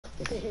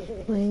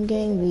Playing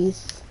gang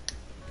beast.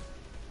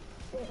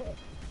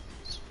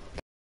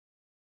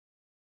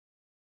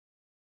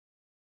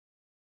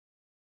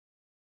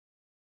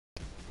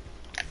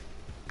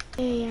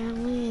 Hey, I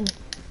win.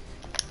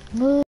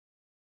 Move.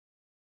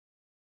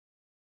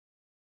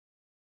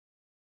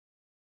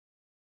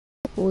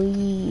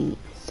 We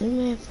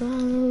semi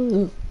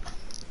follow.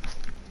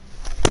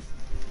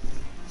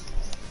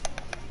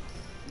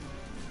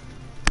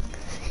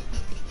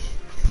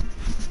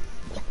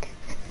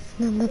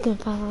 No, looking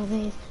for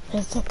this.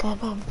 There's a guy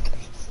by my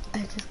place. I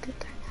just got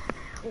that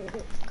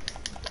out.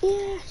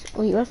 Yeah.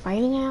 Wait, you're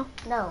fighting now?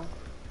 No.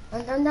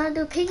 I'm not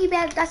doing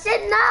piggyback. I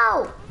said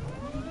no.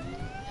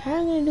 How are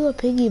you gonna do a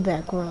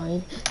piggyback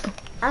ride?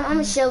 I'm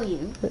gonna show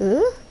you.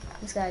 Huh?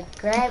 Just gotta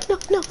grab.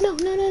 No.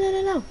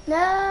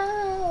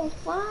 No.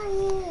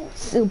 Fine.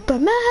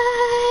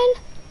 Superman!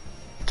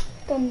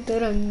 Dun, dun,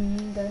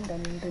 dun, dun,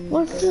 dun, dun,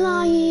 We're dun.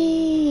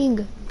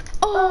 flying!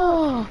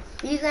 Oh!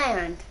 You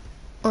land.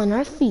 On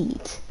our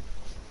feet.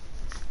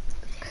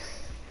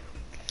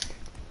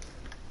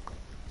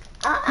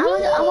 I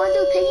want to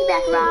do a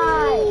piggyback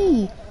ride.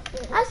 Yay!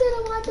 I said I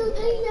want to do a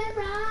piggyback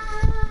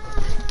ride.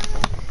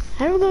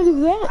 How are we gonna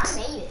do I that?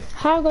 made it.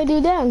 How are we gonna do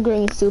that,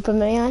 Green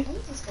Superman? I'm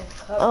just gonna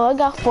cover.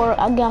 Oh,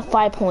 I got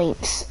 5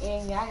 points.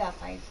 Yeah, I got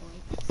 5 points.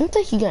 I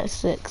think you got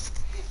 6.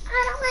 I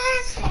don't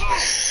have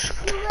 6.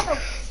 You little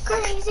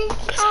crazy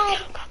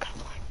cat.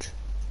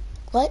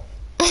 What?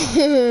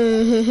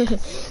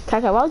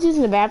 Kaka, why was you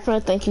using the bathroom? I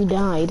think you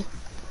died.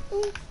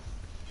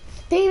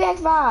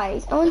 Piggyback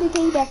ride. I want to do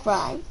piggyback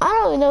ride. I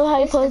don't even know how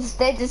you put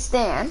They just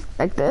stand.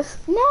 like this.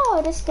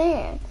 No, they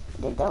stand.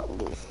 They don't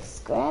do this.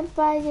 Grab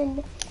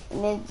button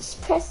and then just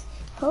press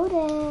hold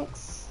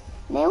X.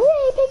 Now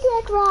we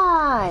piggyback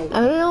ride.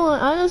 I don't know.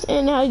 I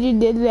understand how you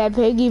did that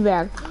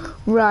piggyback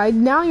ride.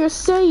 Now you're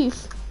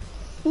safe.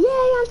 Yay,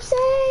 I'm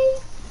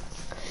safe.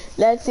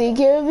 Let's see,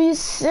 can be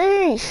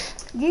safe.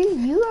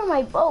 You are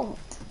my boat.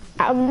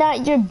 I'm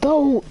not your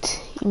boat.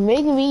 You're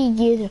making me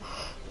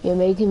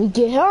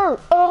get hurt.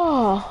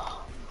 Oh,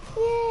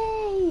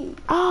 Yay.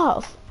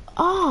 off.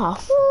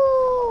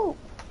 Woo.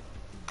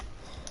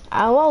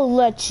 I won't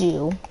let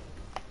you.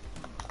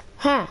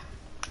 Huh?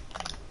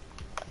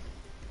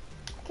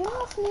 Get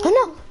off me. Oh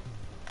no.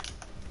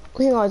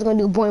 We are gonna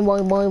do boing,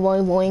 boing, boing,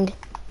 boing, boing.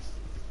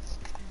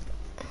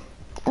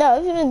 No,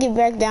 if you're gonna get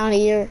back down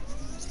here.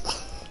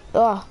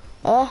 Go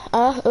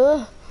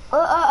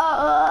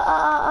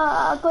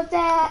there.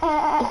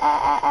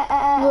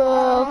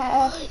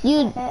 Well,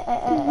 you.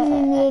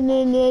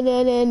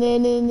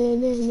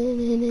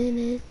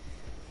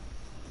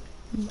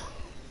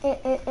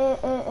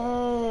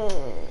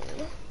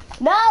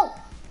 No.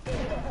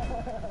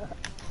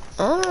 I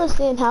don't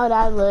understand how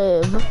that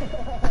live.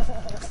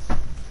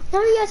 Now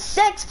we got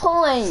 6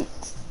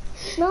 points.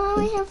 No, I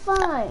only have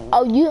 5.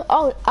 Oh,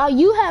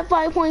 you have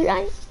 5 points.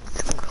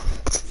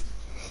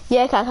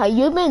 Yeah, Kaka,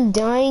 you've been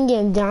dying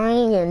and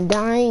while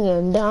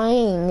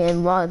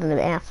in the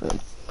bathroom.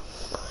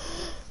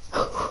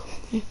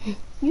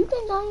 You've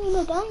been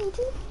dying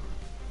too.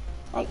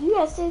 Like you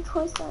got 6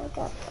 points, so I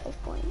got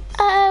 5 points.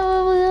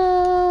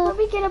 Let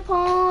me get a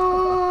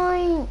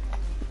point.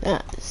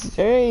 That's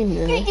very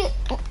nice.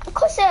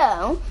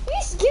 Kwinsail,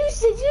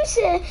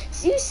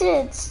 you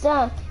said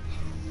stop.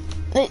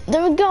 There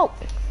we go.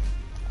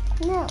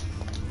 No.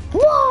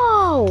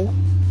 Whoa!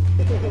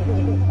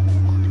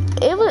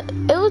 It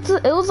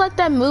was like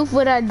that move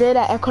what I did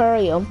at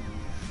aquarium.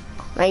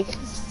 Like,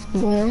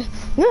 yeah.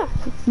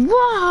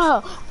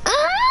 Whoa!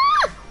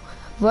 Ah!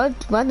 What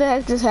the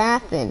heck just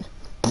happened?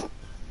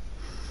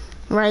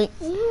 Right?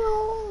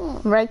 Ew.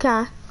 Right,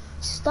 Kai?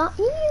 Stop.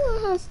 You need to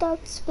learn how to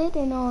stop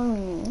spitting on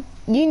me.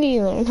 You need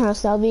to learn how to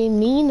stop being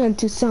mean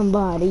unto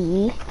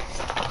somebody.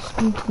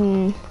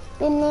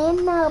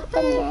 Banana.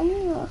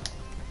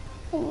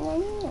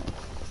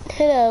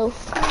 Hello.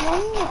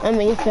 I'm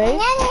in your face.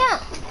 Banana.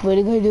 What are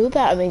you gonna do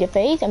about it? I'm in your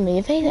face. I'm in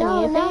your face. No,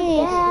 I'm in your not face.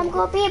 that. I'm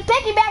gonna be a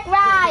piggyback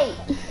ride.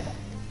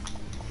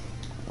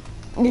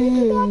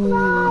 Piggyback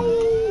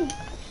ride.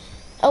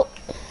 Oh.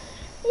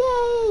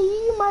 Yay,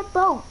 you're my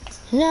boat.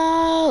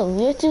 No,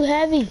 you're too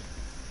heavy.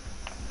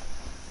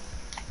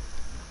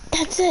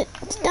 That's it.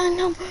 It's done.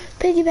 No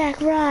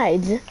piggyback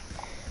rides.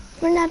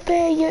 We're not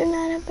big. You're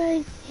not a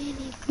big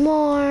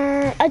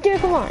anymore. Adira,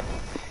 come on.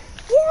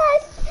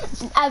 Yes.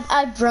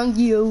 I brung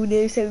you over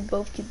there so we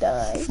both could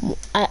die.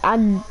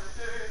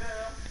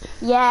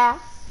 Yeah.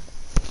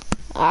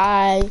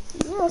 You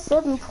have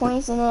 7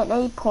 points and then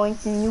 8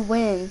 points and you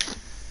win.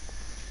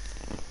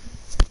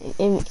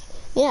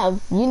 Yeah,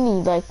 you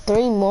need like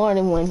 3 more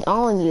than 1.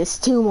 All I need is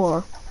 2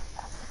 more.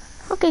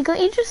 Okay, go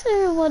eat your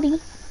cereal,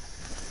 buddy.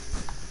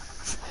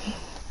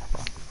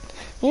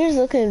 You're just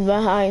looking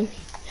behind.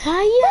 Hiya!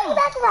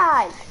 Piggyback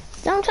ride.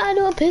 Don't try to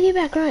do a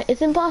piggyback ride.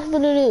 It's impossible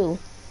to do.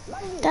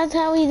 That's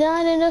how we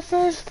died in the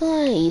first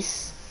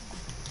place.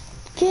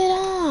 Get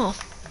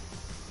off.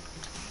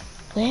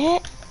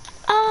 Get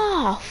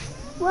off.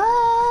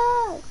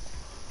 What?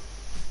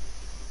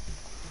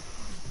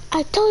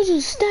 I told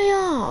you stay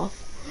off.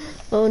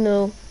 Oh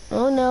no.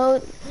 Oh no.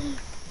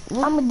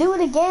 I'm gonna do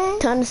it again.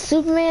 Time to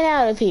Superman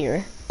out of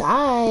here.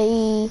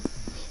 Bye.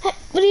 Hey,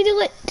 what are you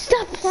doing?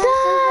 Stop! Stop!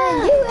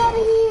 You out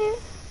of here.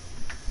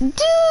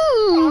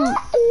 Dude!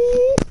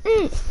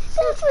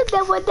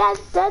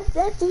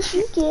 That's what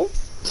you get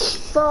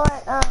for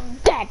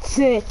That's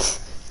it.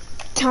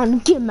 Time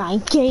to get my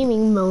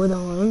gaming mode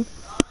on.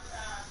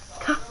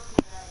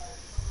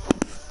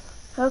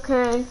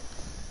 Okay.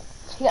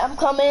 Yeah, I'm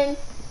coming.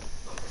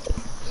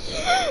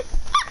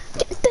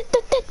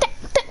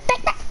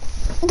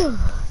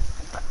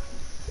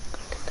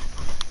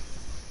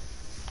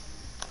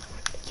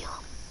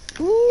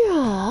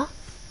 Yeah.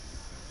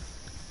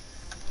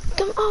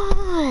 Come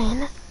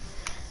on.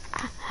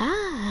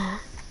 Aha.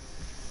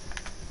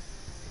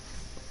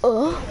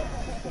 Oh.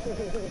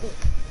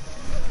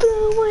 The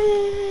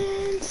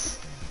winds.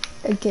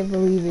 I can't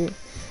believe it.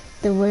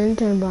 The wind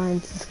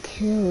turbines is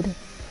killed.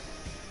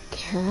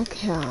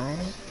 Zakai.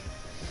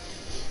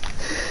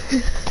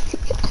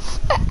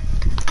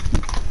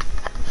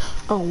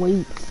 Oh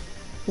wait.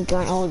 He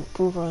got all the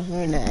proof on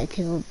here that I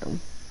killed them.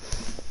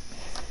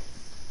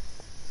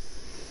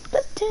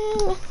 But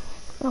oh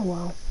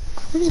well.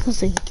 I'm just gonna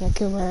say he got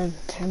killed by a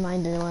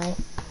termite anyway.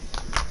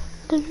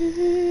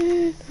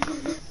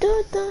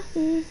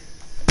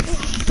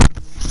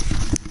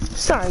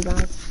 Sorry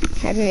guys,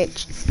 had an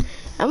itch.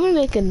 I'm gonna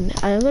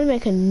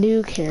make a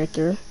new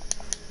character.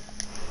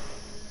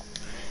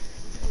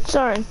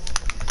 Sorry,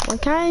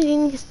 what kind of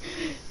things?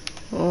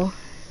 Well,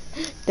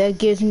 that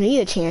gives me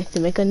a chance to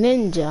make a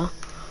ninja.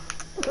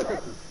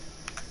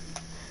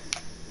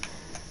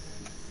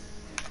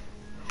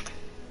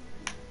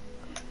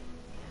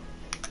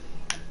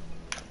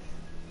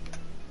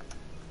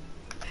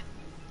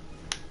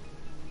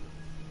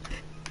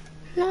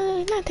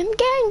 No, not them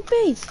gang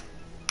face.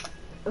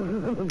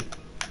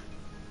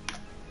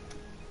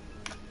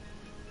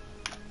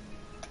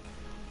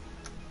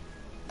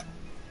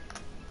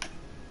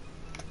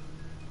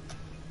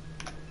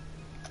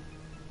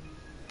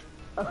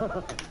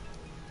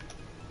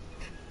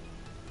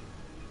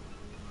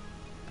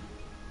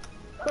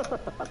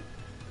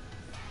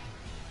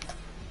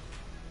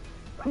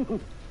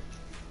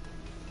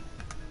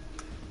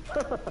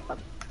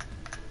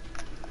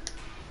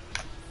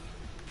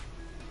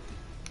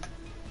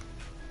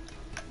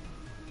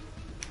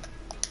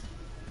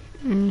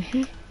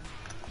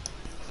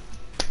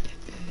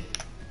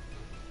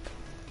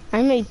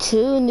 I made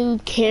 2 new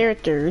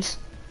characters,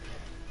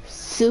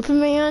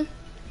 Superman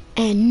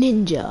and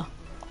Ninja.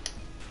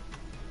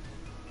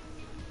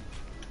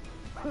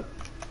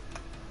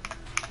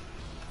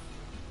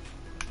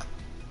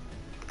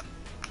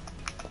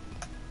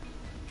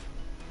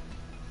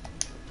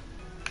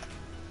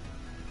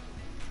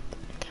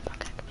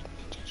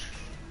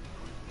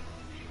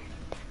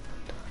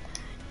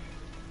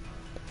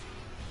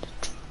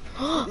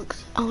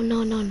 Oh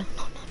no no no no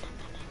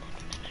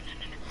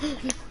no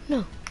no.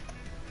 No.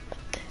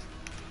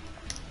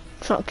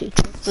 Okay,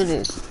 for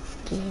this.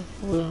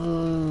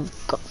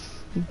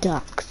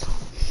 Ducks.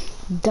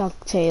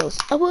 DuckTales.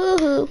 Oh,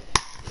 woohoo!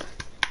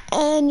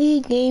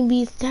 Any game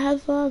beats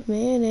have a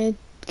minute.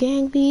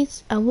 Gang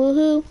beats. Oh,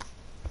 woohoo!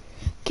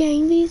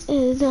 Gang beats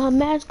is a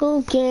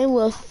magical game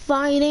with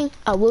fighting.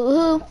 Oh,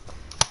 woohoo!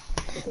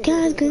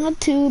 Guys got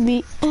to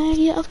be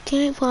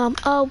okay from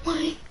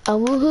away. Oh,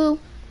 woohoo!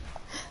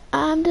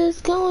 I'm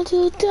just going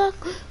to duck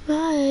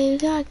my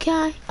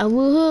zakai. Oh,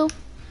 woohoo!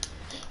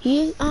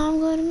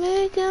 I'm gonna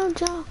make him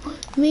jump.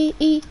 Me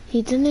eat.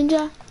 He's a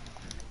ninja.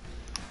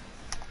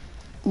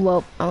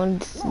 Well, I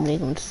want to make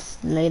him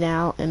lay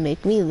down and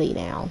make me lay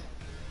down.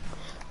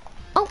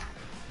 Oh!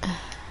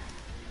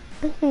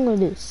 I'm gonna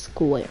do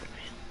square.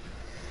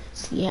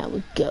 See how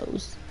it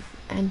goes.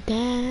 And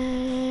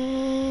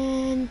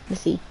then...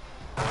 let's see.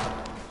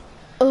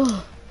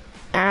 Oh!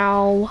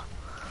 Ow!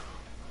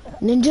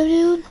 Ninja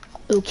dude?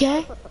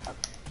 Okay.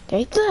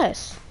 Take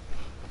this.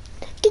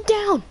 Get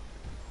down!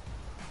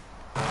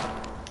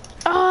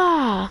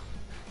 Ah!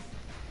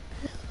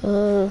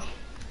 You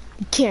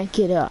can't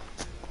get up.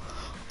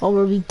 Or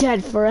we'll be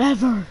dead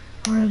forever.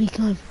 Or we'll be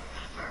gone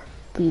forever.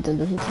 Please don't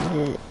hit my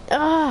head.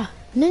 Ah!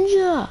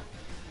 Ninja! Are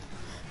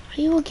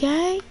you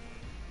okay?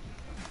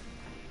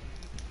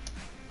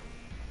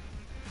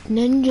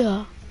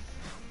 Ninja.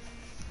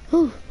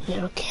 Ooh,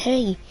 you're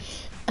okay.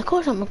 Of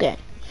course I'm okay.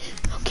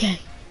 Okay.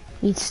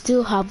 We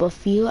still have a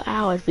few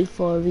hours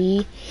before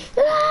we...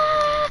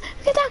 Ah!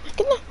 Get down!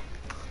 Get down!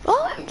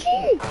 OMG!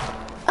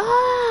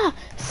 Ah!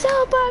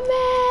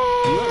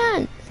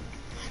 Superman!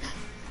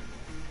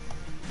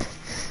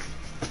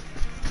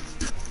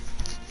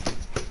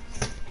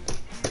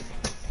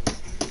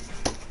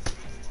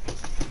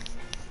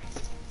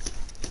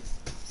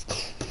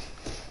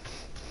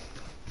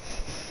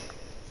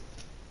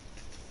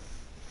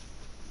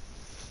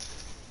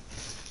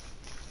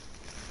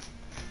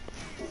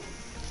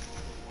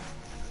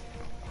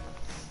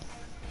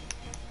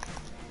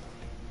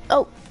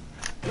 Oh.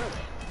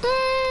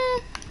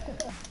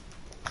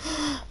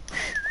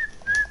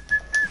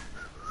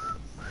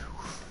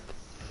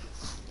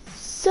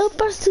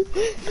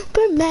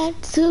 Superman,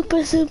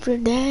 super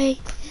day.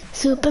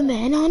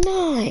 Superman all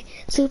night.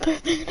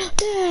 Superman all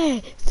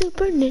day.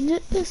 Super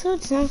ninja is so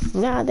tough.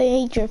 Now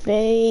they hate your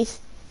face.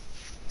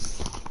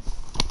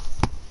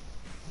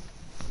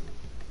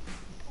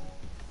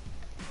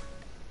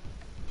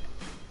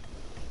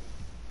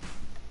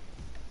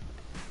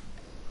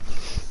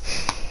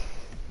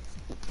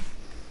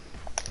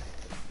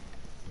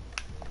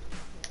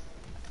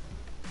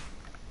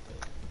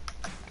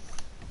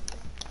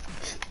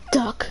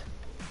 Duck.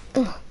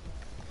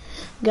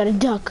 Got a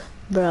duck,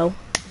 bro.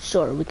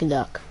 Sure, we can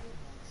duck.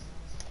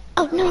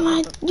 Oh, never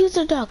mind. Use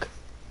a duck.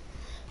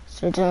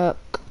 Sir duck.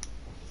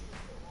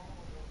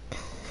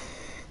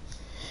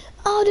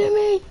 Oh, dear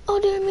me. Oh,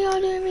 dear me. Oh,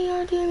 dear me.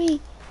 Oh, dear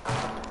me.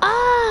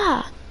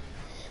 Ah!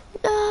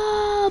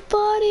 No,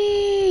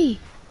 buddy.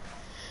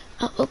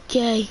 Oh,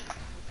 okay.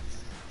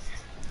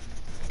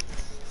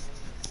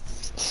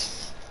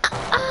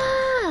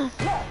 Ah!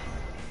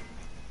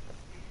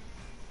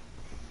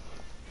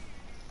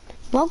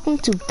 Welcome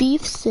to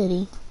Beef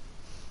City.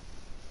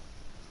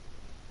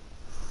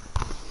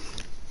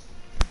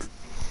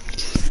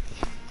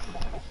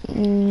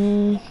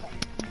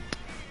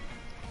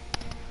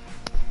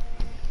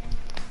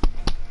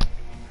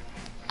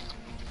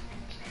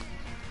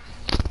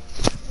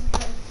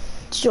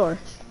 Sure.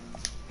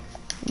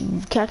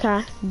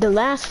 Kaka, the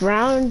last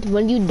round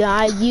when you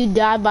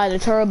died by the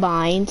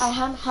turbines.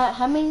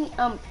 How many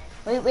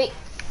wait.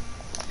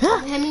 Huh?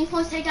 How many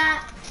points I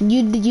got?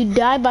 You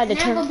died by the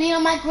turbines. Never be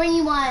on my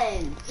green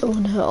one. Oh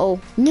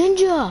no.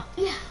 Ninja!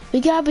 Yeah.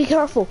 We gotta be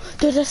careful.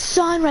 There's a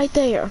sign right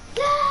there.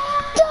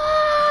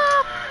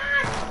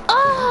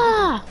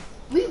 Ah!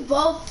 We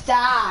both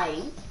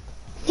died.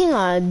 Hang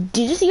on,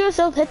 did you see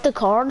yourself hit the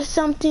car or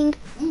something?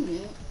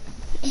 Mm-hmm.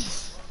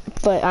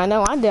 But I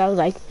know I did. I was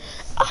like,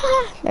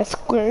 ah, that's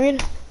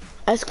scared.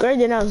 I scared,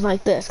 then I was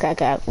like this,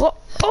 Kaka. Whoa,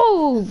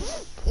 oh!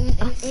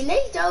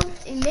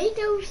 And they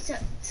do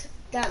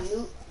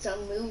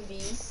some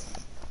movies.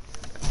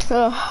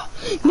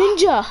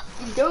 Ninja!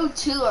 Those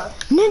two are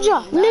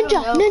Ninja!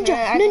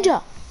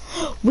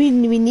 We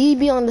need to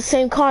be on the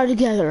same car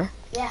together.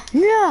 Yeah.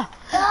 Yeah.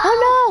 Oh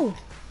no!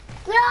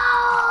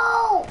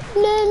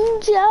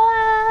 Ninja!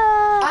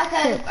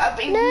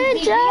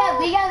 Ninja!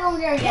 We gotta go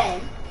there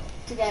again.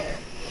 Together.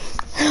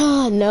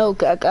 No,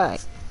 Kaka.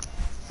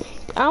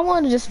 I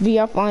want to just be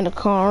up on the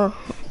car.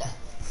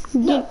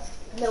 No.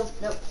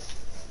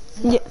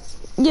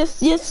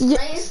 Yes.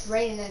 It's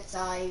raining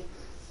outside.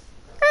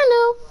 I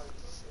know.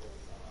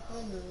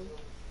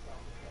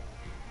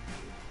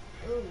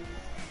 Ooh.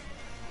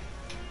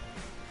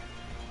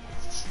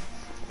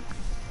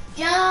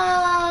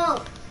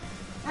 Jump!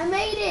 I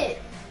made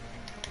it.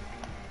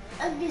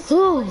 I'm being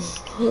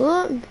squished.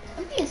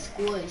 I'm being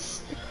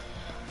squished.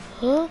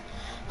 Huh?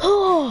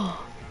 Oh.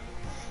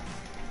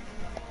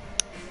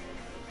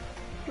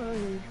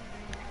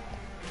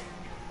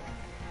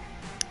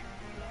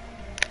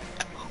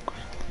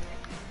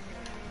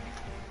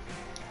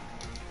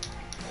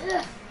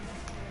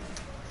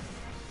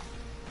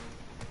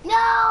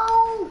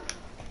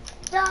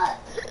 No!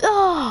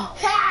 Oh.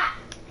 Ha!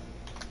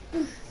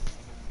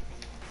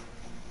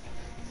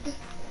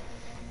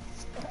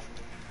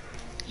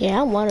 Yeah,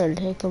 I wanted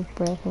to take a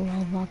break from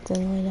my box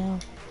anyway now.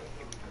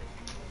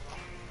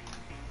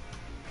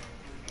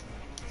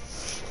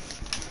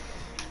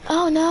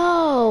 Oh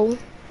no!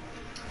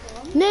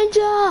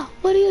 Ninja!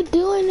 What are you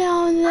doing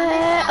down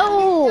there?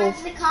 Oh!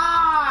 Touch the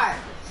car!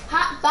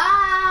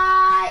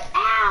 Bye!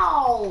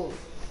 Ow!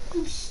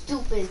 You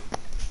stupid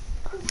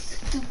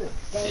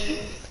thing.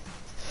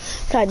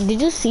 God,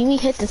 did you see me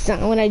hit the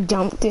sun when I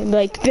jumped in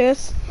like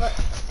this? What?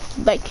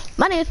 Like,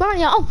 my name is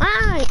Mario. Oh,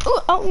 hi!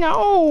 Oh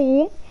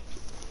no!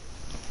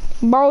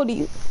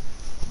 Brody.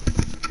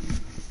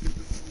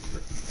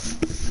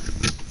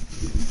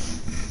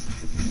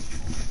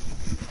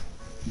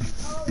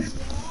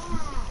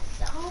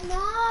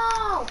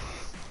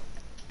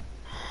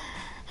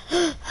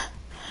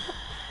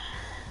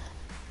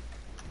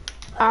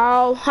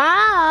 Oh,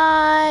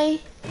 hi!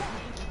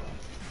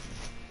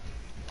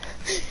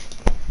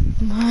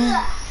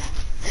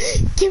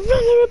 Get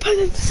run over by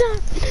the sun!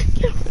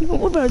 Get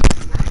run over! I'm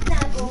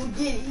not gonna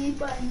get hit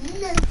by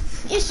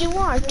nothing. Yes, you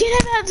are! Get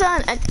out of the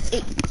sun!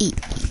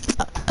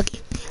 Okay.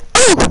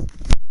 Ooh!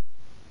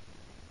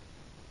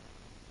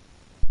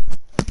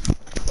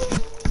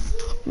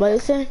 But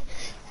listen,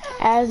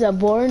 as a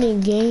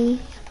boring game,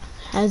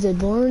 I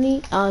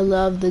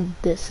love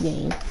this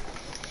game.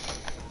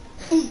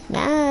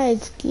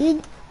 Nice,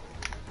 kid.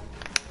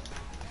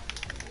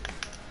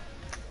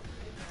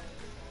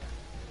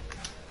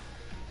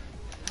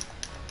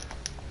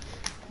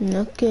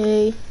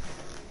 Okay.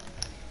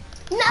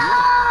 No!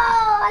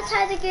 I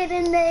tried to get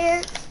in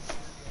there.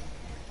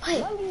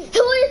 Wait,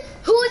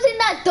 who was in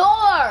that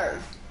door?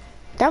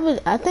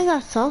 I think I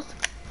saw.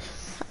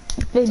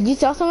 Did you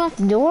saw someone at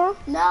the door?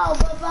 No,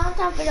 but I'm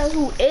trying to figure out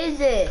who is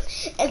it.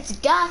 It's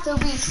got to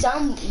be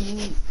some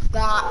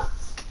guy.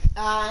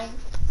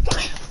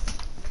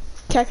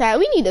 Kaka,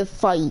 we need to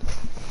fight.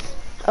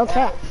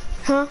 Okay. No.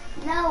 Huh?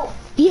 No.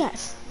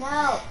 Yes.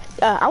 No.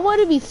 I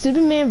want to be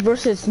Superman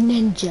versus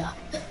Ninja.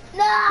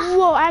 No!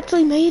 Whoa, I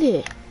actually made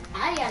it.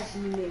 I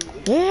actually made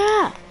it.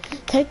 Yeah.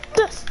 Take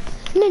this.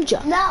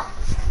 Ninja. No!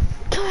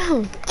 Come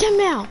on. Come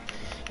out.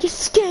 You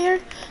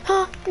scared?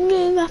 Huh?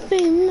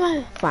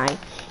 Fine.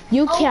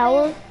 You Open.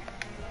 coward.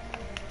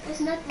 There's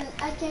nothing.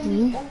 I can't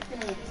even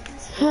open it.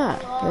 Huh.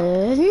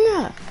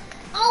 No.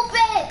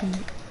 Open!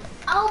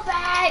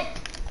 Open!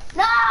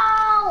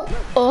 No!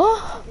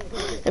 Oh.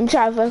 I'm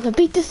trying if I can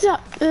beat this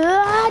up.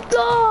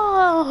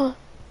 Oh.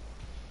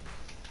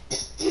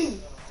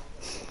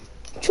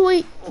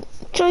 Tweet.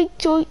 Tweet.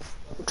 Tweet.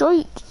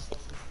 Tweet.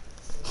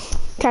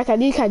 Kaka,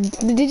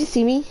 did you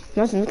see me?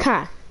 Nothing.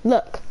 Kai,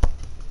 look.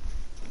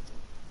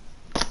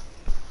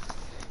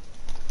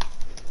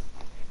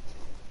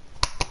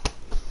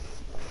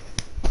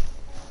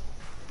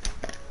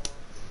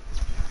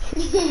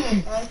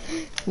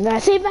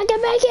 Let's see if I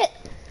can make it.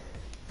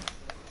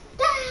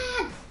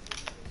 Dad!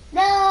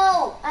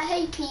 No! I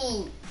hate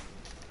peeing.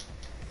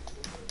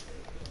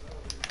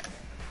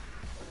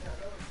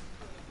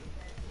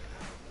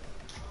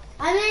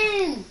 I'm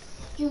in!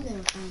 You're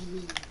gonna find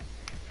me.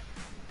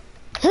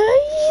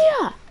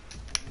 Yeah.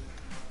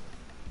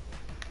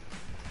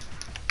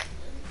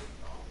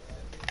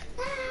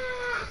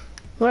 Ah!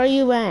 Where are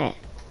you at?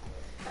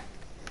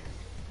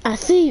 I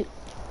see you.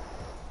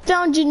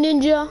 Found you,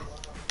 ninja.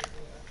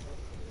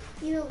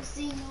 You don't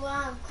see me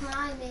while I'm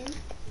climbing.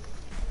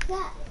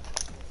 That.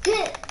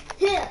 Hit!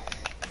 Hit!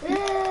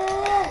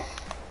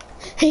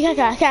 Hey,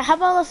 Kaka, how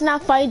about let's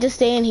not fight, just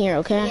stay in here,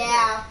 okay?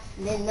 Yeah.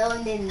 Then no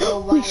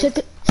why. We shut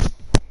the...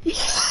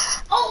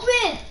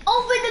 Open!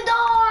 Open the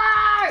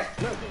door!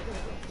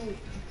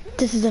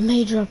 This is a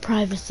major of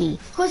privacy.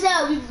 Jose,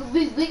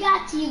 we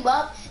gotta team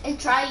up and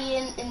try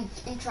in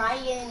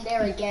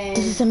there again.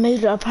 This is a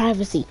major of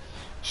privacy.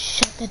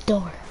 Shut the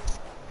door.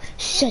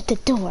 Shut the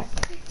door.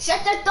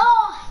 Shut the door!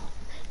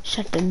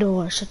 Shut the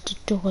door. Shut the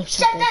door.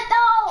 Shut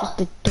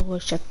the door!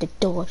 Shut the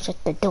door. Shut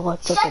the door. Shut the door.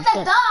 Shut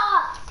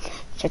the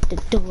door! Shut the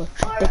door.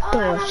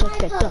 Shut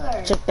the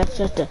door. Shut the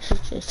door.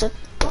 Shut.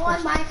 I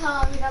want my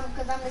color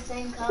because I'm the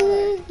same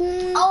color.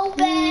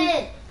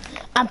 Open!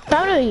 I'm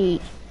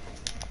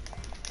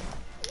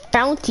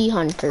bounty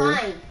hunter.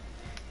 Fine.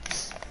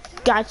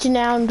 Got you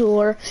now,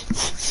 door.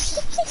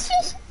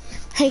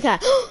 Hey, guy.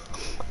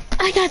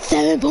 I got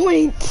 7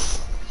 points.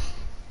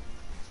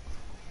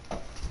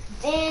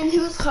 And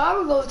whose car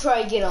we're gonna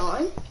try to get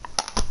on?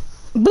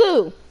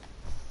 Blue.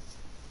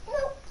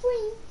 No,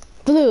 green.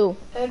 Blue.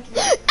 Okay.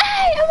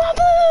 Hey, I'm on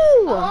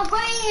blue. Oh,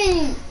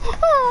 green.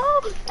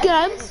 Oh,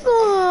 God.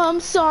 Oh, I'm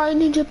sorry,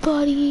 Ninja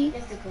Buddy.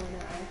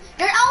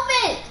 You're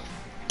open.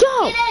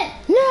 Go. Get in.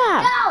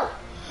 Yeah. Go.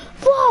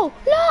 Whoa.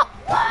 No.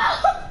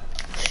 Whoa.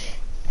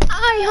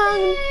 I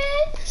hung.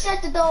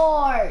 Shut the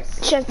doors.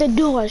 Shut the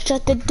door.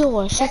 Shut the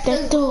door. Shut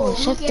the door.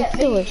 Shut the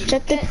door.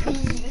 Shut the door.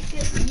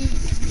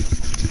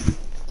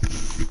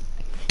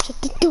 Shut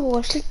the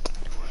door. Shut the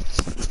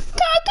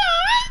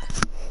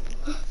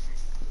door.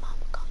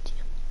 Mama called you.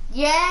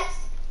 Yes.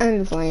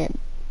 I'm playing.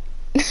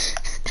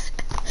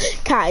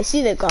 Kai,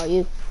 she didn't call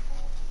you.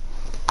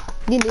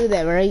 You knew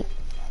that, right?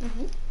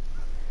 Mm-hmm.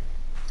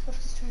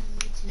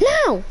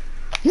 No.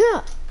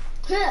 No.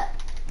 No.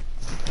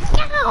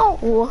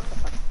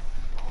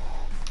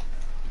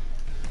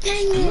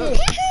 Dang it.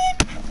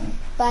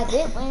 But I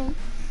did win.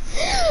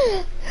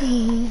 1,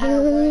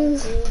 2,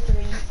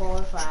 3,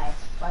 4, 5.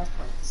 5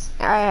 points.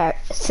 I have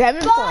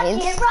 7 Rock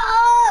points. and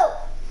roll!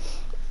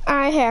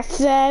 I have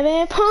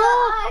 7 points.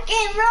 Rock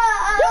and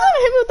roll! You're gonna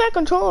hit me with that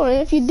controller,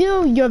 and if you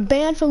do, you're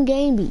banned from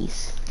Game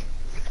Beast.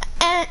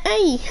 Hey,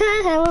 I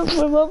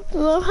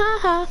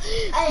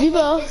hate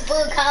this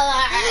blue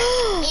color.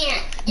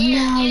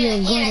 Now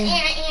you're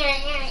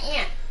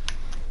gonna.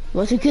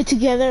 Once we get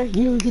together,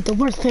 you get the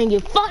worst thing you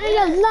fought in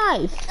your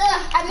life.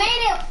 I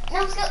made it.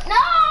 Now let's go.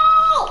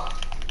 No!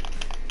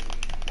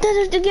 That's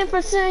what you get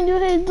for saying you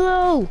hate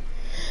blue.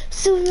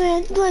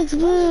 Superman likes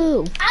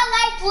blue. I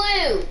like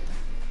blue.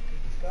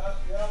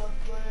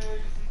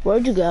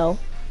 Where'd you go?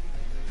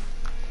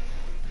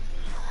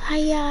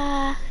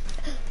 Hiya.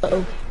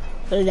 Uh-oh.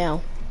 Put it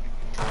down.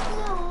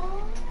 No.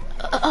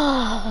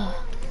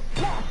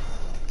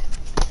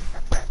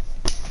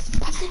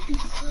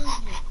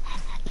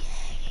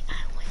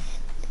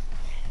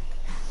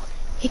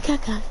 Hey,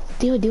 Kaka,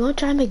 do you want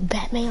to try and make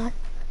Batman?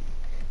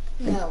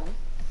 No.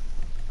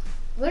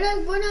 We're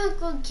not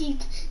gonna keep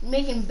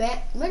making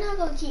we're not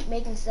gonna keep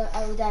making stuff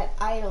out of that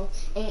idol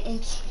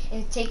and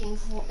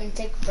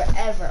take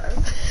forever.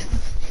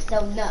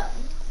 So no.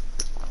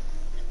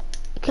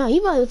 Come on,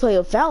 you might play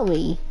without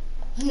me.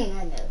 I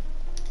know.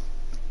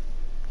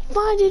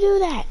 Why'd you do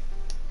that?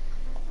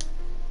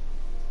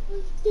 What are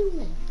you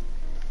doing?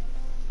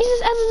 You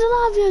just ended the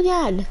lobby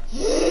again.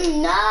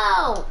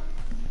 No.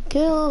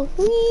 Girl,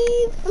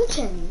 please. I'm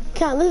telling you.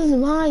 God, this is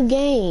my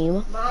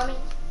game. Mommy.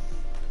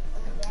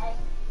 Daddy.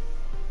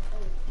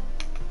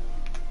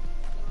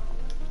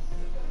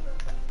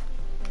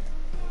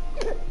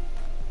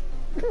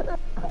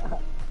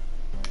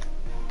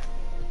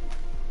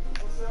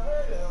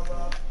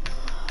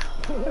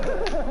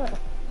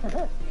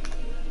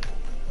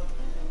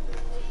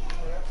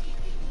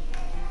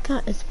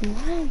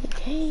 Why the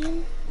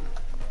game?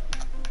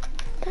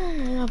 Come on,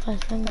 hurry up,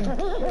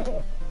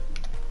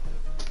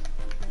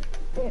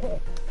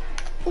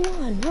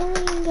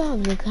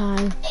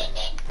 Zakai.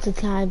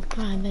 Zakai,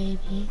 cry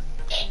baby.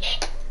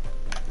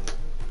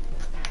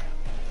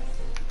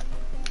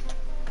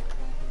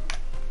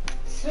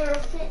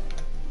 Surf it.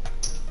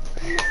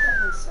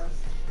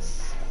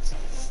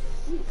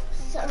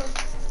 Surf.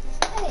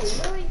 Hey,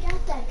 where we got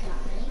that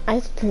guy?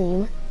 Ice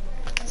cream.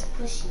 Let's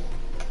push it.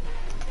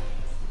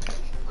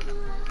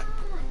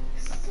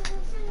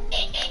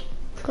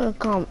 I'm gonna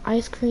call him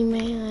Ice Cream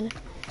Man.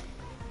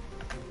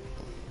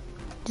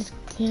 Just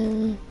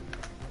give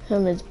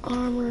him his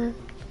armor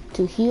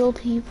to heal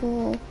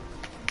people.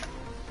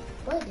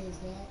 What is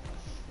that?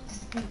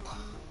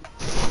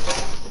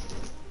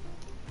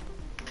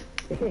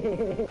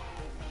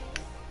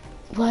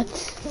 What?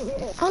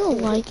 I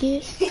don't like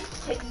it.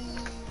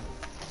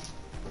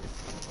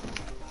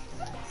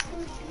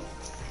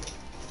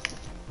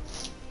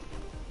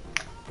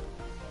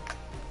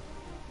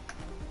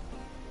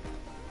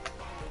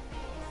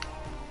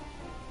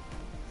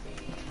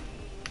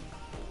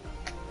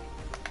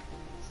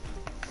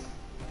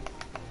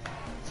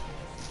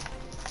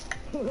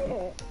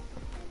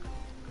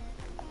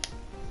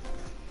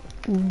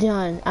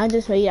 Done. I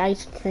just made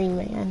Ice Cream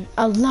Man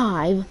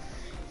alive.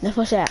 Now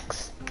push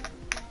X.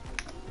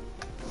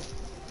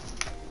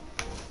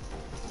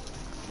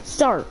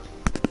 Start.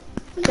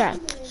 Okay.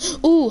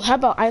 Ooh, how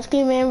about Ice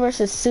Cream Man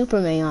versus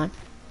Superman?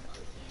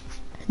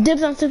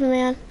 Dibs on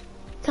Superman.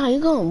 How you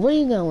going? Where are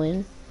you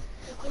going?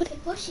 What the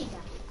bushy guy?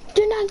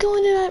 You're not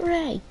going to that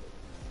way.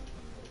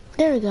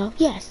 There we go.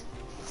 Yes.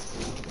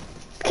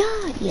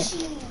 God,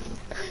 yes.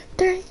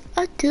 3,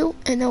 a 2,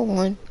 and a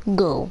 1.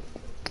 Go.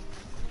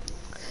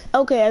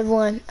 Okay,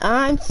 everyone.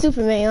 I'm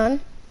Superman.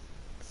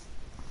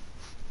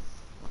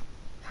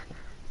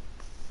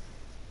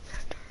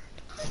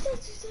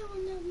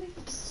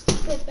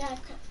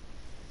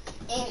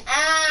 And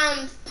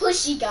I'm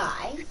Pushy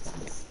Guy.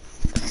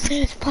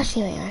 It's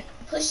Pushy Man.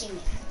 Pushy Man.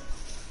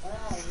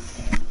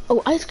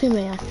 Oh, Ice Cream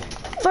Man.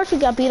 First we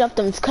got beat up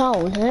them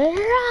cones.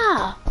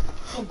 Ah!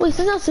 Wait,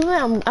 since I'm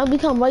Superman, I'll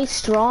become way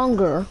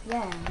stronger.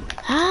 Yeah.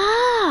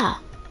 Ah!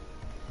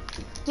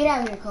 Get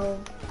out of here, Cole.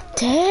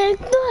 Take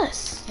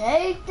this.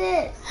 Take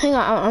this. Hang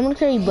on, I'm gonna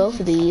carry both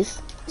of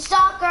these.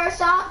 Stalker. Just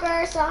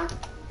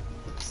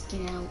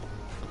get out.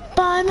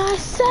 By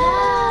myself.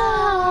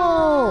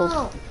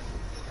 No.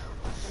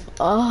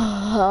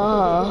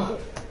 Oh.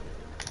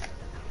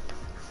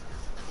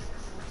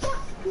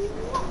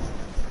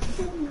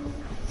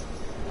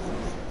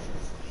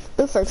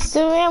 Looks like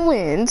Superman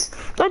wins.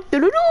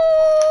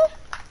 Da-da-da-da.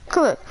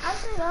 Come on. I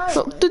said I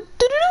So, would.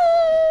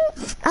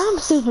 da-da-da-da. I'm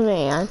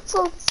Superman.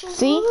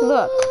 See?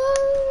 Look.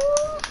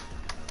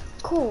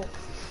 Cool.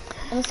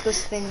 Let's go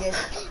spin this.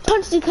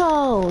 Punch the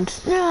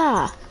cones.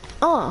 Yeah.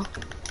 Oh.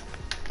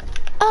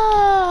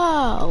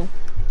 Oh.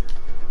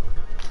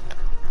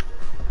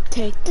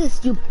 Take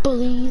this, you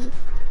bullies.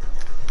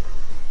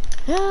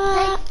 Hey,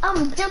 Ah.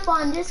 jump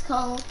on this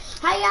cone.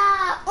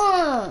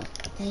 Hiya!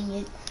 Dang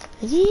it.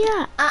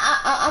 Yeah.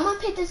 I'm gonna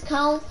pick this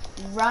cone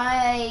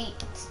right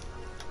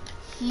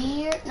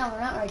here. No,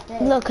 not right there.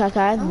 Look,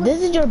 Kakai,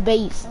 this is your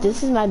base.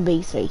 This is my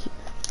base right here.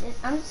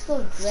 I'm just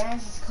gonna grab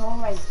this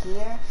cone right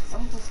here.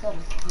 I'm just gonna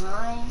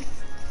climb.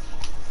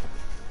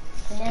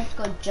 And then just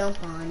go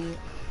jump on it.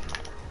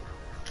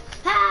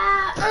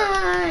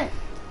 Dang it.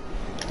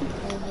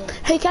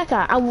 Hey,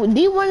 Kakai,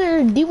 do you wonder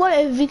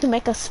if we can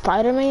make a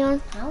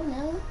Spider-Man? I don't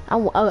know.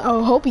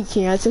 I hope you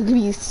can, so it could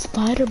be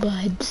Spider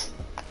Buds.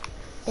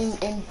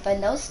 But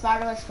no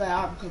spider webs,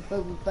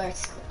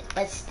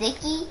 but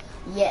sticky,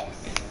 yes.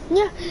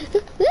 Yeah.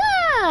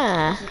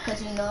 Yeah.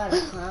 Because you know how to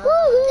climb.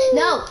 Woohoo.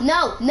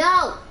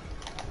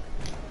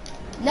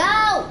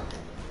 No!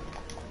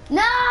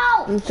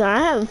 I'm sorry,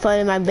 I'm having fun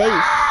in my base.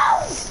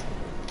 Yes!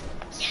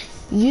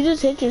 You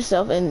just hit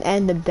yourself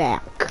and the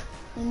back.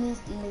 And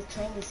the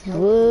train is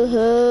helping.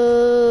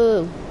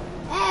 Woohoo!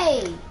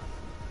 Hey!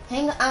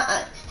 Hang on,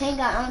 I'm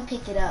gonna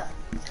pick it up.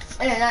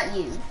 No, not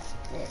you.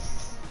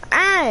 This.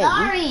 Hey!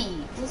 Sorry!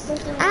 There's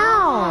something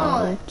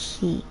wrong.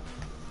 Ouchie.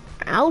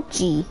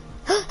 Ouchie.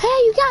 Hey,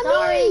 you got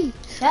Sorry. me!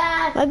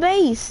 Ah, My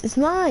base is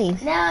mine.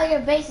 now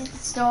your base is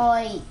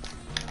destroyed.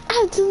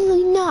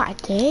 Absolutely not.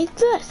 Take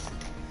this.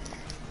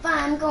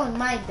 Fine, I'm going to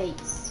my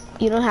base.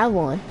 You don't have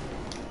one.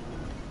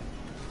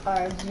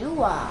 Or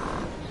do I?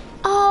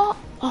 Oh,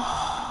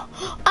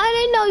 I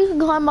didn't know you could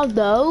climb up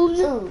those.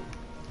 Ooh.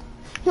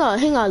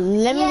 Hang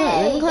on. Let me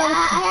Yay, climb.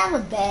 I have a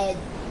bed.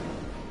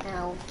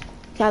 Ow.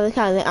 I'm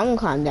gonna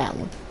climb that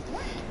one.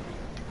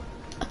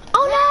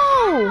 Oh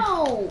no!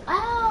 Ow!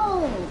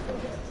 Ow!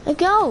 Let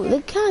go.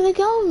 Let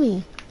go of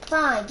me.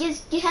 Fine,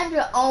 you have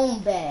your own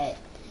bed.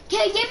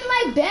 Okay, give me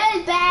my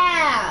bed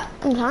back.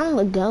 I'm trying to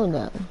let go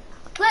though.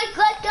 Let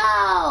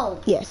go.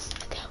 Yes.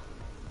 Let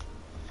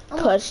go.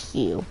 Push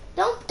you.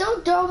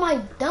 Don't throw my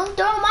bed.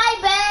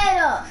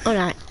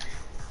 Alright.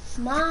 It's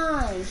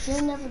mine. You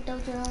should never throw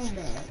your own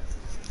bed.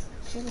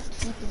 You should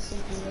keep it so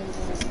you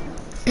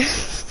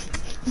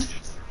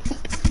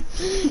can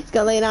Just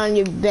gonna lay down on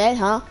your bed,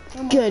 huh?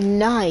 Good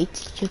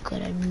night. You're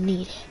gonna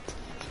need it.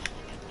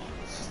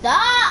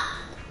 Stop!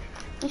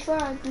 Before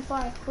I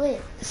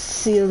quit.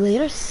 See you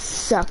later,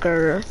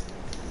 sucker.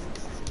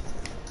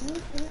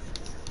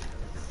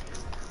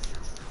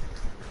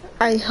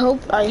 I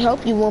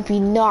hope you won't be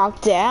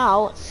knocked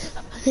out.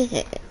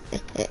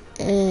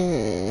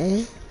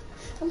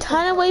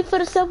 Time to wait for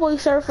the Subway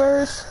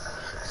Surfers.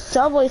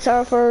 Subway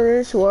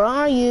Surfers, where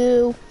are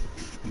you?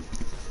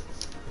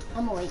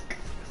 I'm awake.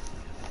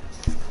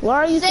 Where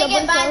are you,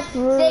 Subway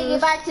Surfers? Say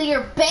goodbye to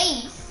your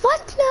base.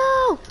 What?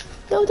 No!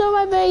 Don't throw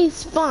my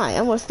base. Fine,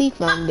 I'm gonna sleep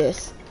on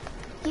this.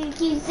 You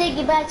keep saying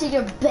goodbye to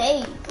your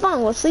base.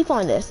 Fine, we'll sleep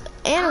on this.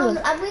 And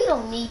we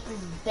don't need this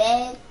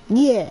bed.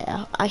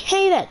 yeah, I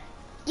hate it.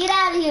 Get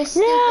out of here,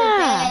 stupid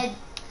bed.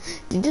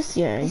 You just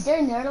hear. Is there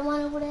another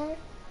one over there?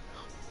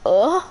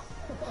 There's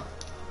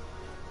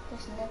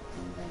nothing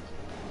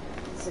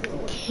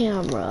but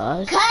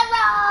cameras.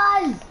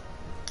 Cameras!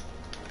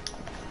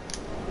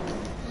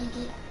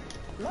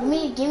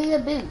 Give me the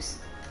boost.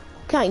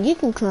 Okay, you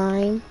can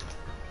climb.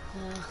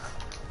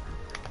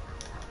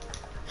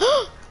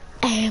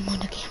 I am on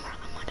the camera.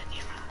 I'm on the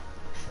camera.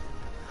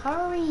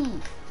 Hurry.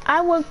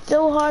 I worked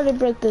so hard to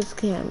break this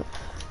camera.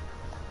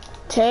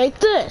 Take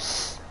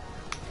this.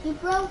 You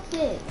broke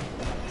it.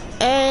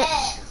 And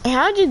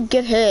how'd you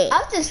get hit?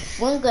 I just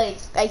swung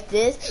like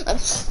this. I'm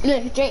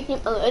like drinking.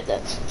 What?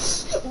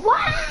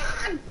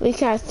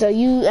 Because so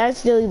you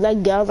actually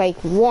let go like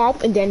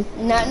whomp and then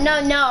No.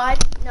 I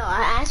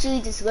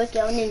actually just looked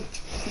down and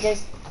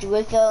just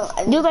looked out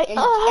and, you're like, and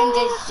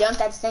just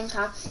jumped at the same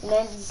time and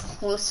then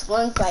just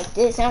swung like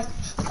this and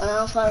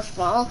I was on the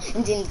fall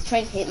and then the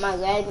train hit my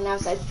leg and I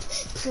was like,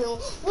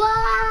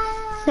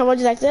 what? now would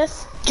you like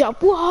this?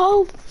 Jump,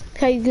 whoa!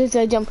 How you do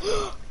that jump?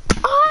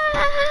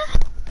 Ah!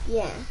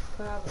 Yeah,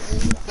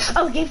 probably.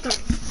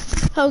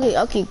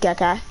 Okay,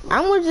 Kaka.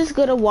 I'm just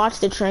gonna watch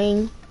the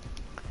train.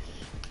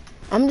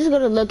 I'm just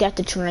gonna look at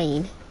the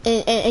train,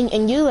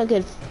 and you look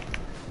at.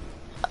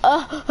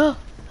 Don't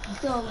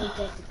look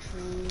at the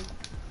train.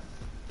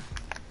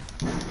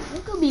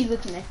 Look at me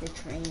looking at the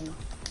train.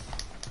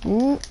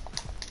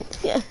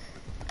 Yeah.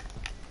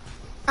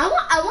 I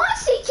want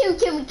to see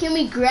can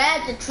we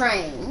grab the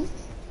train?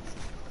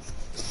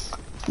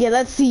 Yeah,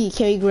 let's see.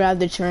 Can we grab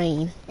the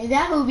train? And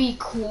that would be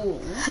cool.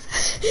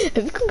 If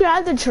you can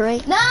grab the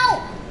train. No!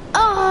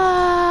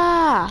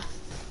 Ah!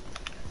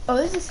 Oh,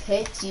 it just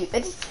hits you.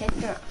 It just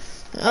hits your.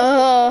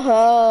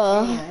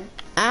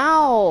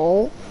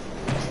 Ow!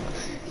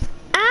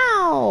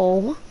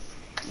 Ow!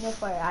 No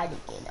fire, I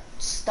didn't get up.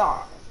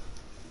 Stop.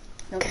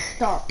 No,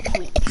 stop,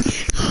 please.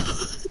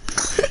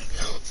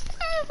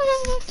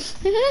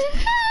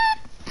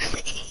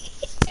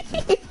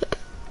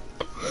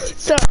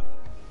 So.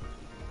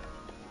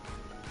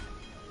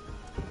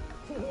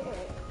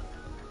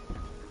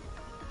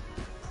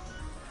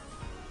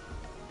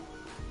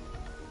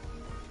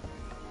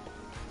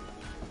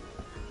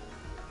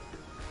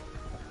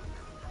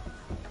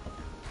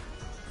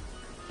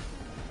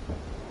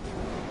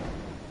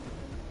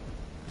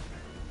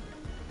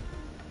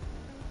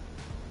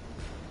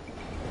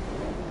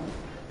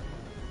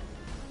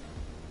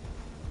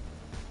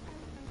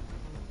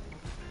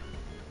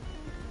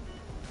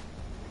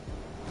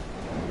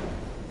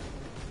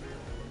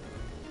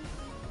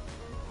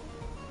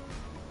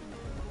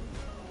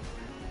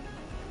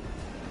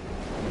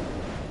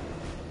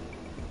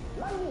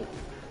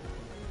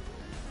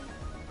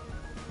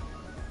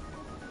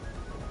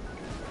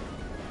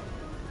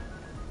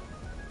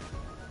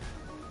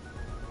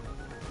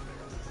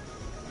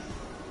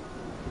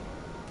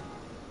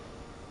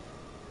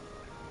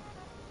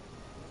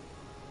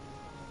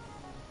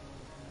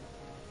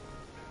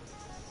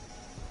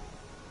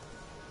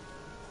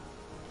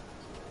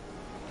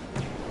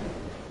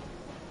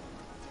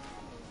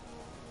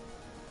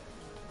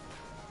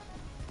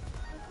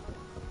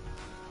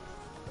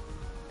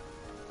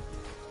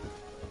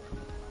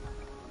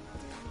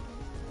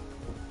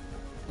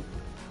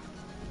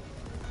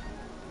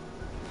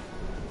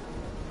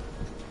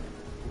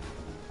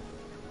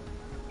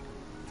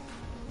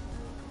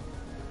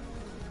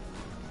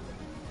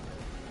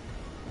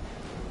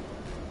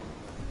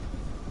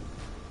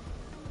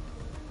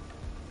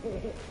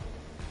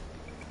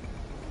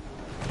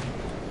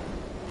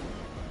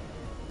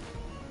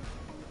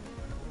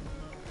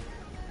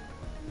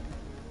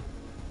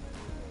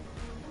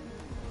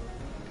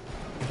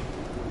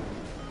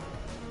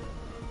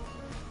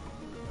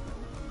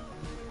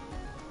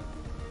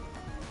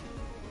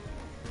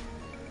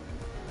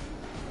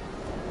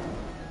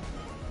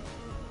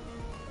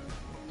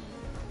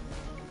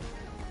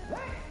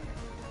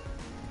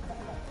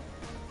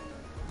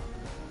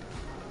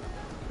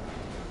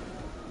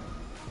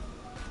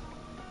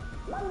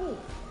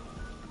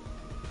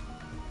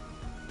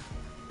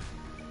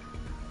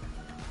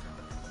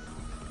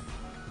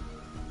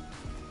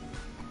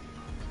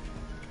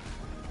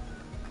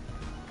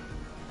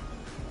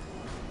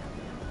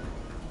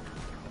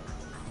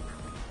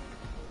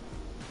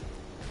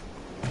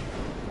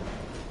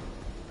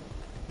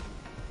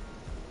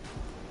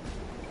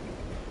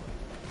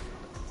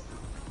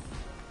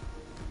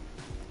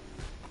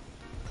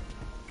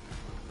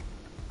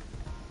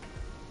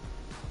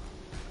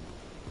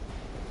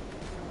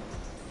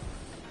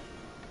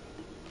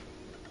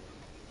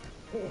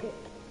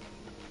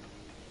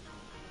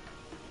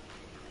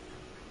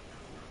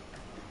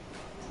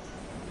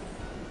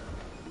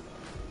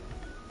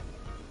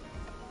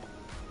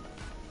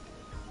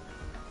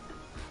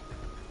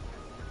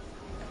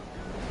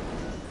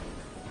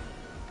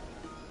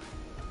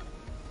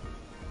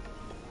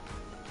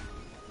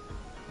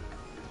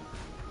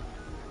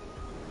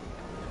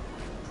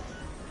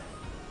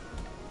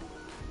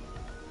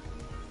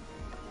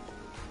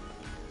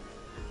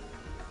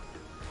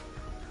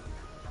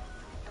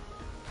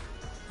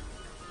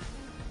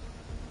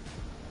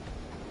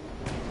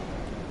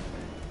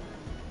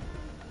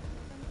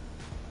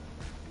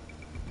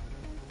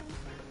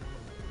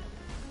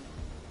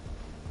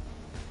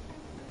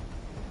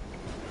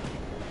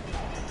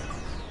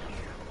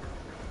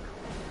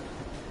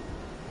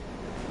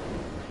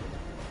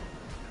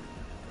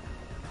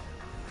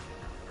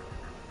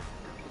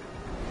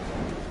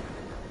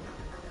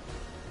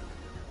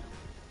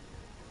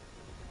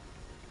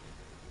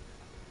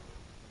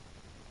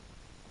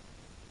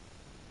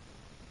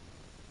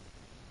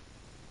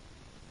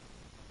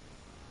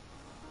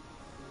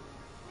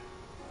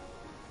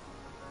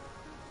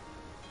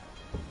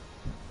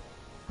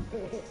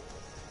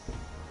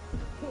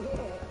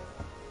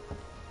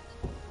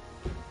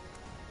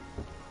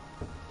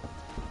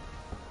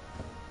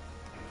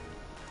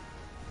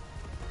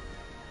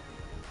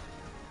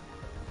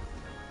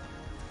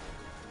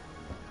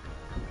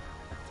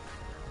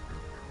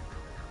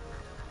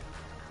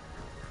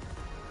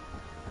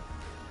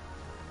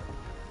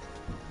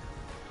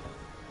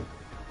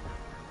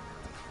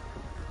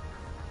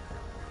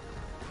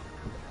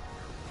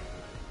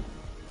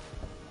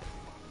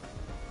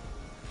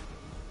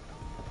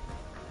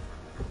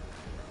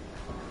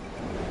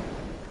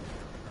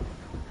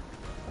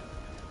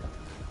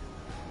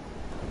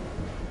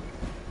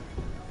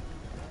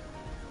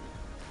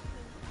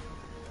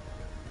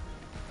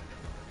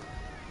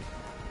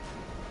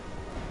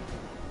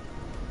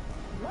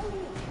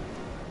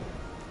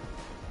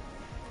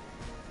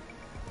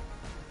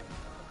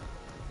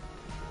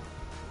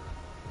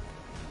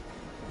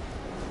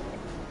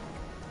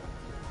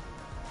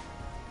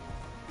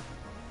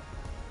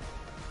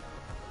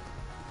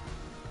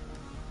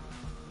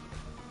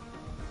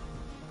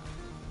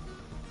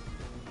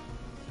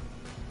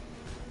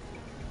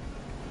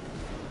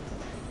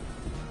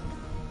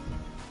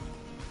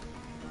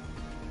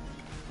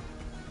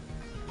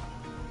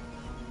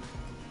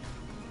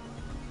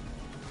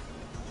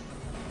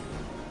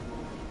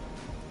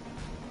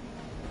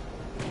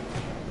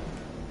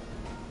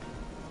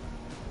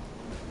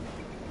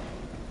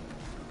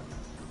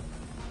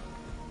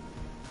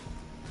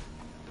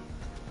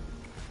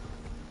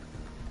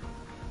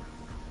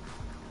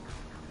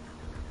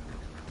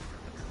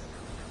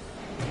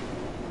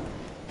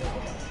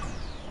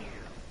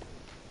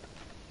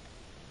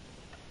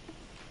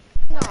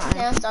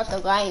 Now start the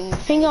line.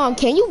 Hang on,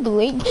 can you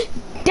blink?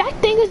 That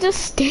thing is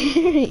just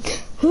staring.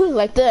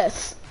 Like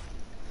this.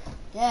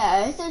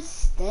 Yeah, it's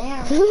just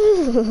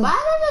staring. Why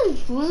are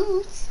those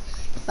balloons?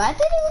 Why do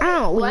they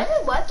Ow. why do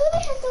they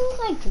have to look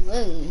like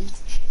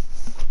balloons?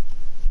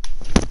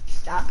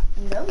 Stop.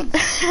 No.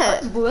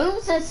 Those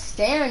balloons are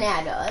staring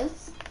at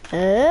us.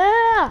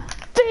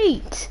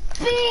 Feet.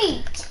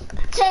 Feet!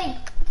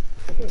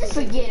 Just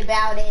forget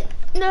about it.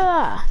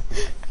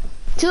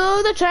 To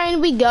the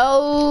train we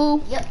go.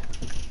 Yep.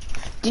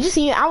 Did you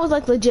see it? I was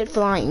like legit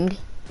flying. To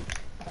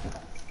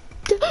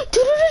the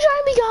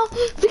train we go.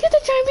 Forget the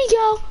train we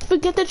go.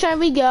 Forget the train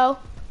we go.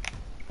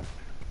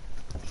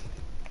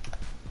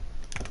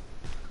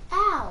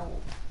 Ow.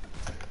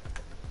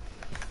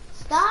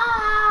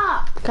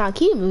 Stop! Can't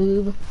keep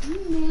move.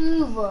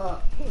 Move.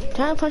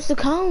 Trying to punch the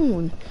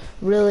cone.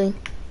 Really?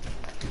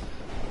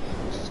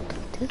 Just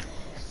gonna do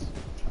this.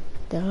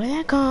 Throw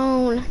that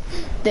cone.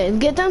 Then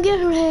get them get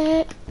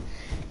rid.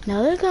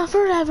 Now they're gone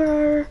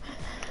forever.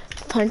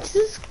 Punch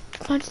this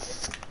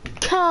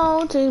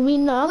cone till we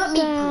knock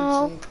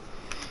down.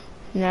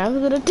 Now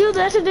we're gonna do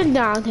this and then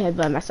down.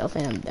 Headbutt myself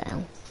and I'm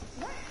down.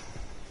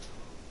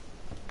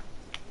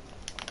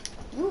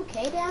 You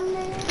okay down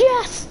there?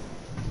 Yes!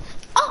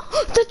 Oh,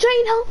 the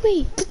train helped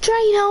me! The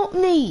train helped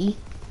me!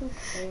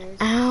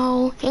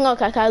 Ow. Hang on,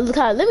 Kai.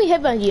 Let me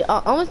headbutt you.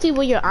 I wanna see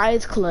where your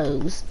eyes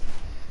close.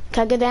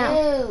 Can I get down?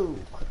 No.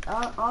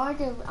 Are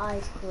the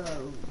eyes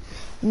closed?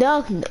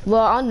 No,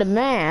 well, on the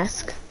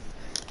mask.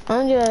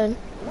 I'm good.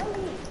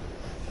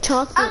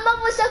 Chocolate. I'm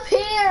almost up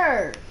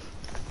here!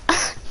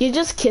 You're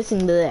just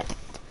kissing the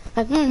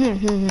like,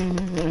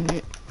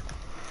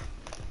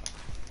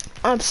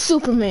 I'm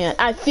Superman.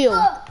 I fear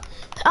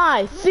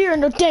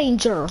no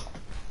danger.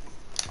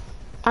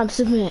 I'm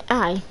Superman.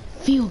 I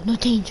feel no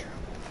danger.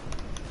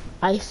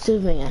 I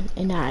Superman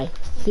and I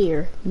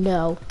fear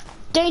no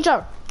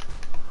danger.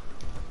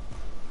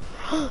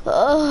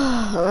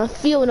 I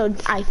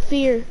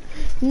fear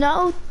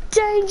no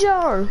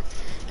danger.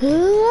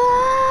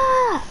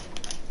 Ah!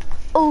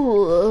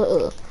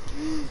 Oh.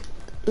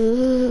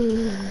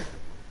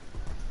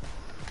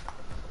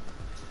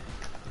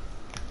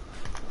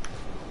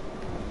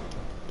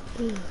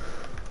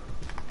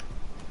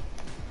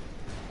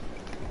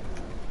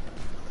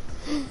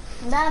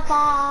 That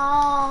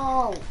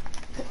ball.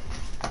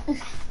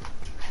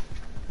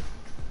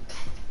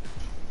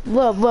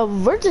 Well,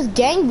 we're just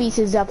gang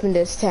beasts up in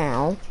this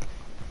town.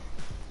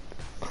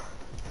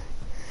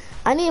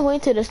 I need to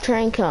wait till this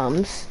train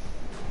comes.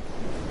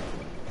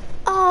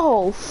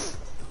 Oh,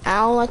 I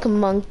don't like a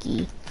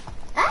monkey.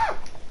 Ah!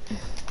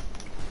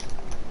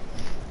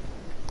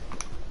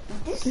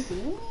 This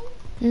see?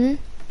 Hmm?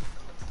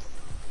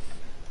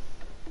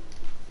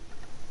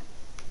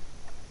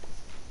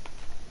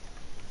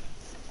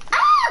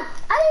 Ah!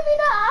 I didn't even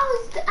know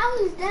I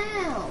was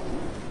down.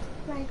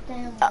 Right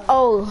down.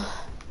 Oh.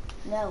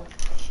 No.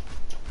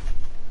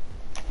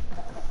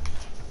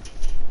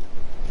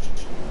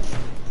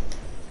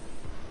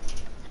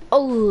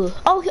 Oh,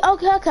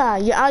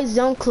 okay. Your eyes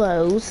don't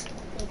close.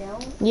 They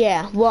don't?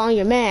 Yeah, well, on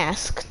your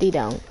mask, they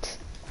don't.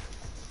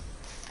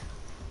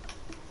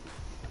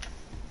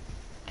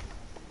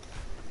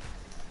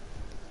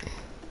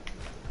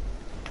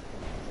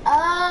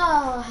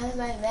 Oh, I have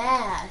my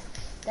mask.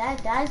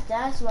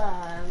 That's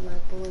why I'm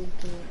like going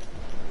to.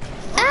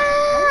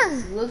 I'm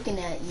just looking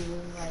at you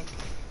and like.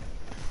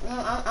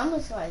 I'm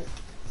just like.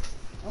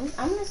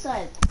 I'm just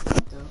like.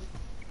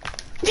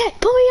 Yeah,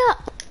 pull me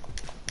up.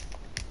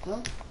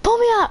 Huh? Pull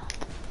me up.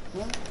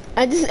 Huh?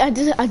 I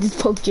just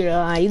poked your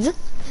eyes.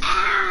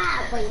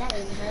 Ah! Wait, that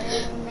is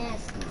her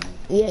mask on.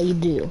 Yeah, you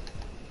do.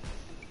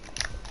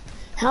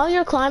 How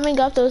you're climbing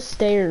up those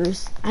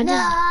stairs? I'm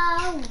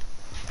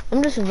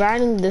just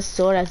riding this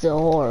sword as a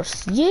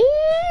horse.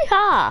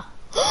 Yeehaw!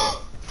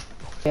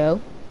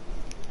 Go.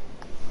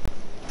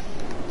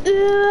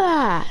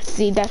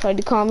 See, that's why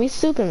they call me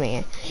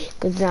Superman.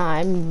 Cause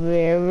I'm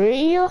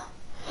very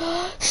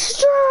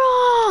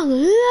strong.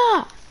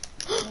 Yeah.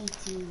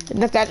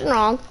 That's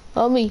wrong.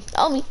 Help me.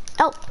 Help.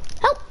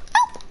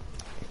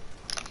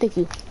 Thank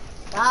you.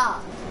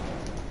 Stop.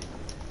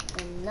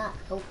 I'm not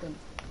hoping.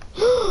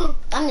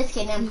 I'm just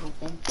kidding, I'm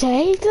hoping.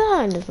 Take the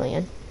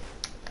understand.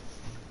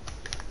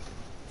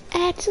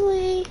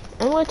 Actually,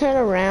 I'm gonna turn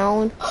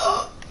around.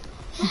 That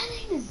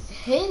thing just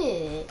hit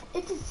it.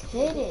 It just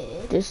hit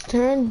it. Just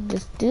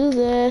do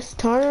this,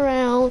 turn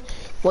around,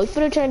 wait for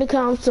the train to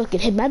come so I can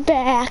hit my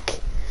back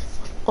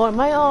or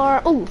my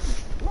arm. Oof.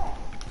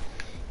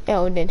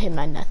 Oh, it didn't hit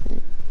my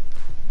nothing.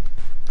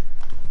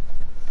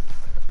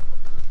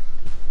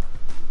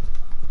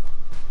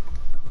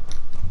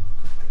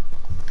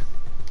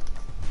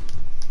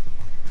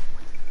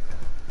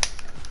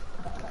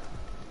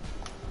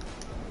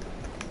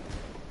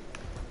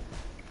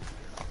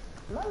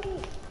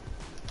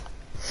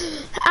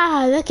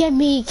 Ah, look at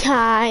me,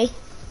 Kai.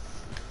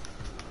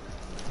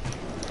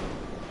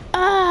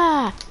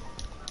 Ah.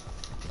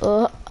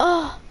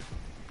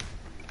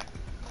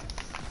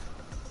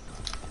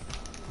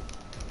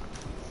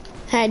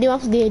 Hey, do you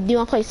want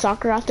to play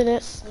soccer after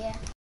this? Yeah.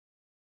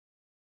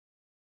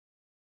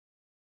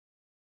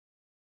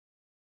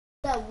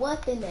 That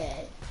weapon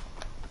there.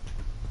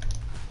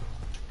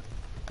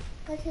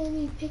 Why can't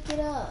we pick it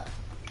up?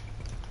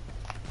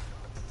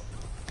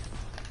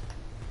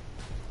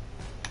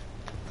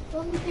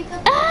 Let me pick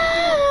up.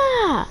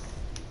 Ah!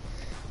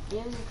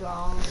 You're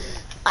strong.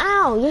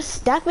 Ow, you're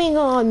stepping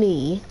on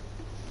me.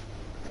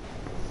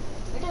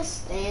 We're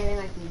just standing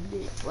like we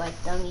did, like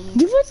dummies.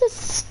 You were just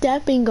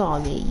stepping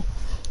on me.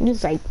 You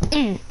was like,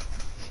 I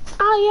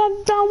am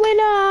the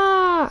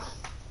winner.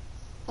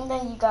 And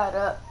then you got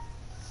up.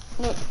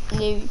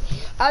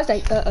 I was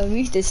like,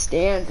 we just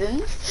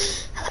standing.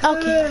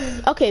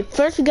 Okay,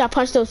 first we gotta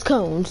punch those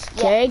cones.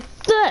 Okay, Yeah.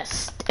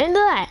 this and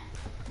that.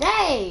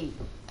 Hey!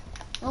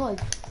 I'm gonna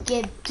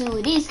get two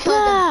of these cones.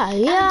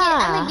 I'm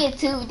gonna get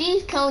two of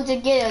these cones to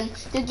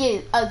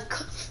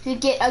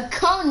get a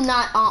cone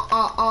knot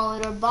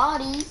on their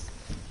bodies.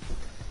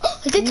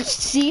 Did you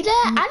see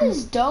that? I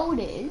just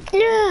doted.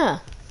 Yeah.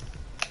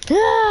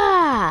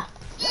 Yeah.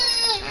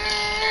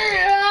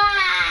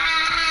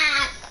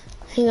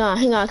 Hang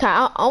on,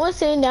 Kai. I was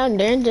sitting down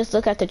there and just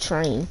look at the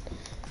train.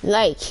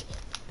 Like,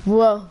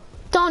 well,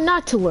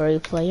 not to worry,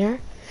 player.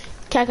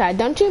 Kai,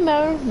 don't you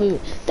remember?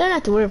 Don't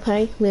have to worry,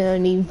 player. We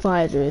don't need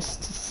visors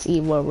to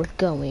see where we're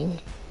going.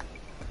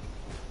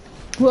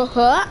 I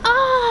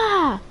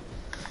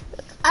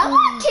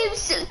want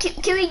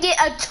can we get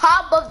on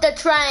top of the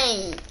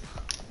train?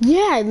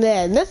 Yeah,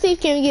 let's see if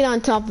can we get on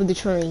top of the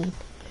train.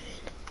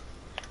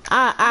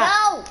 No.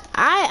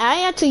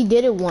 I actually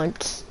did it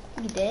once.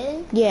 You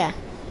did? Yeah.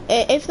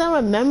 If you don't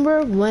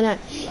remember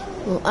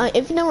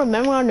if you don't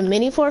remember on the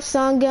Mini Force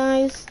song,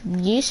 guys,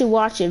 you should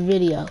watch a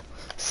video.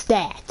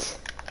 Stat.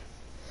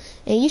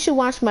 And you should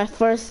watch my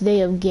first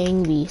day of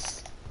Gang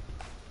Beasts.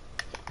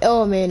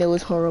 Oh man, it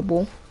was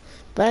horrible.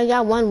 But I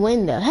got one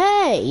win though.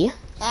 Hey!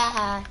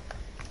 Haha.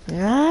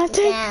 Get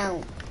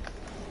down.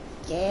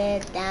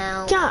 Get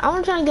down. Yeah, I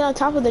want to try to get on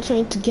top of the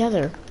train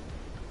together.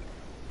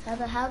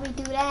 How do we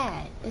do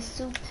that? It's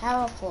too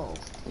powerful.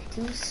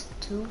 Too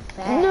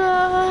fast. No.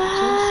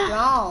 Too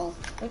strong.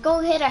 We're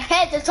gonna hit our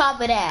head at the top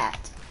of that.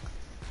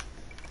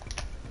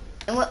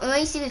 And when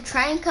you see the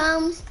train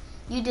comes,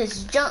 you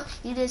just jump.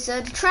 You just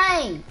the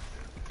train.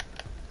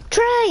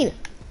 Train.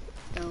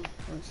 Don't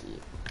see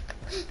it.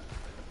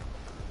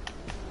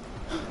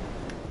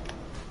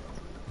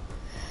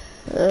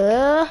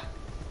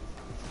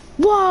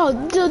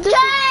 Whoa, dude,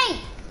 Dang!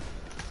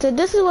 so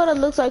this is what it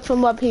looks like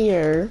from up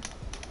here.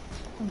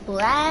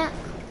 Black?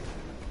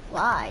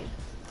 Why?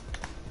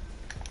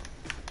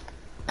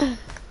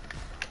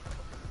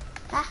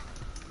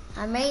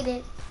 I made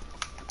it.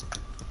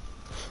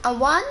 I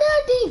wonder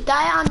if they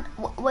die on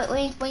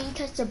when you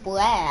touch the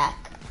black.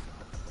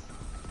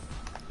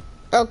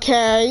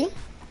 Okay.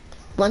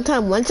 One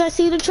time, once I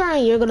see the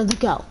train, you're gonna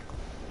go.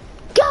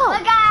 Go!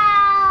 Look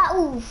out!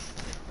 Oof.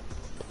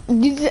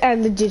 You just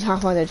legit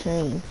hop on the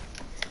train.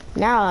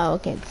 Now I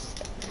can.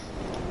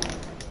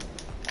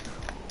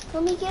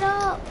 Let me get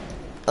up.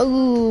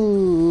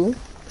 Ooh.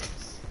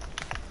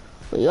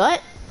 Wait,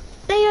 what?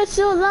 They are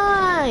still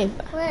alive.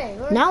 Wait,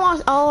 Now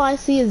all I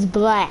see is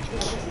black.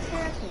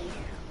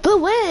 Blue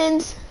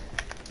wins.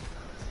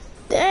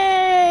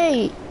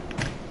 Hey.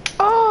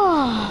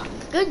 Oh.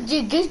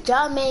 Good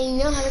job, man.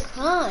 You know how to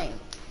climb.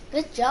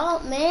 Good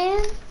job,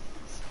 man.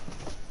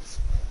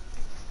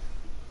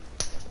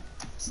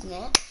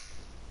 Snap.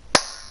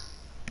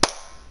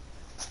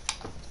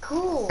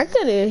 Cool. I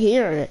couldn't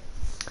hear it.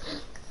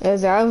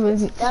 As I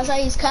was. That's how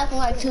he's clapping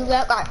like two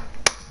left. Like,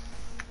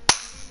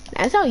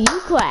 That's how you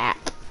clap.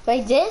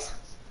 like this?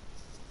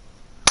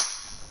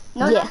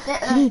 No, Yeah. not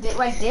that.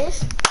 Like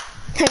this?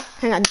 Hey,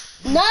 hang on.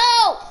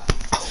 No!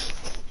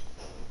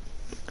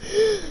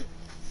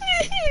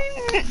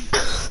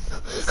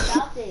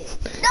 Stop it.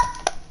 No!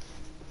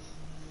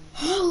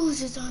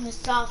 Who's is on the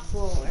soft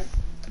floor?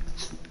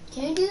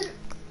 Can we do?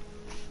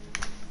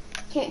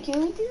 Can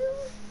we do?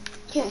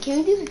 Can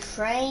we do the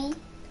train?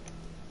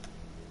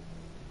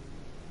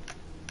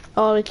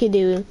 All we can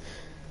do.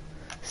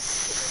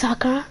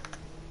 Sucker.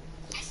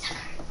 Yes,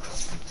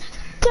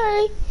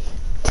 3,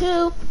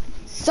 2,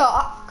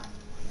 Sock.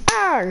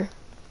 R.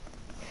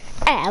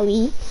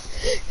 Allie.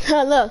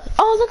 Look.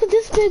 Oh, look at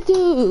this big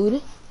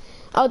dude.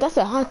 Oh, that's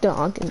a hot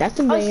dog. And that's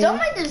a Oh, man.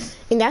 somebody just.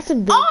 And that's a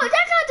big. Oh, that's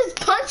not just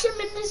punch him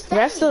in his face.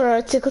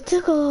 Wrestler. Tickle,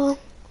 tickle.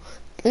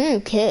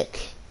 Kick.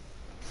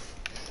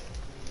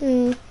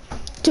 2,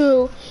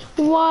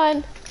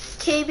 1.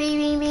 Okay,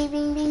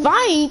 baby.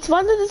 Fight.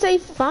 Why does it say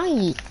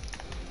fight?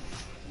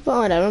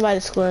 Well, whatever. By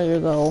the square your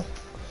goal.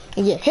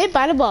 And get hit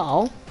by the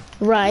ball.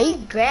 Right?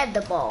 Grab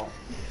the ball.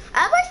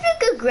 I wish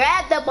we could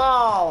grab the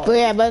ball. But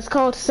yeah, but it's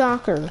called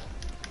soccer.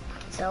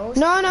 So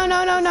No.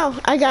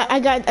 I got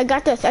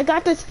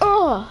this.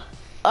 Oh.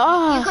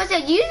 because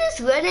you just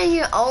run in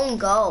your own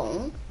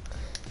goal.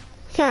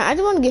 I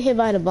just want to get hit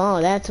by the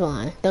ball. That's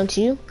why. Don't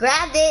you?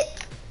 Grabbed it.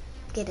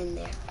 Get in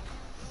there.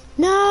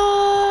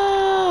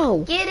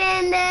 No. Get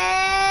in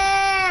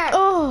there.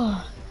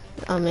 Oh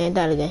man,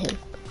 that'll get him.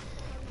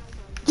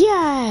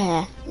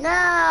 Yeah.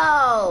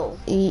 No.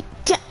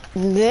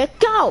 Let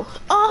go.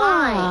 Oh.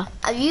 Fine.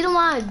 If you don't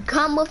want to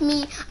come with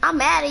me, I'm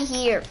out of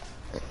here.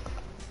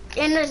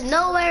 And there's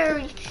nowhere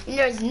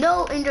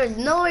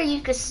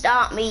you can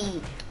stop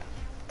me.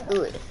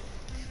 Good.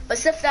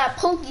 Except that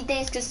pokey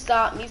things could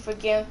stop me for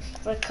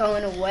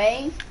going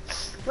away.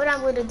 What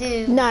I'm gonna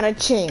do? Not a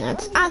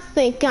chance. I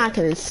think I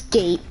can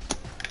escape.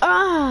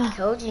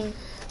 Told you.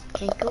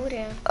 Can't go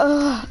there.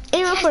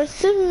 Aim for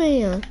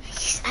Superman.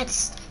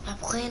 My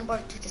plan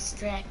worked to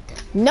distract them.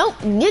 Nope,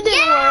 it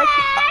didn't work.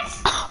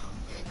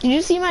 Did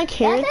you see my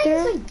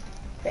character?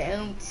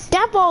 Bounce.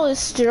 That ball is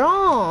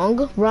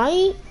strong,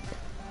 right?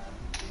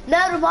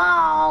 No, the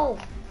ball.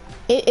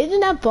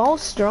 Isn't that ball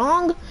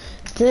strong?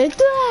 The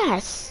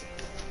glass.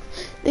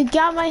 It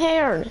got my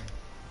hair.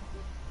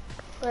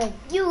 Where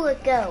you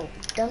would go,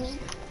 dummy.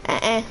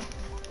 Hey,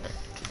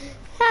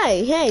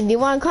 do you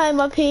want to climb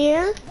up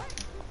here?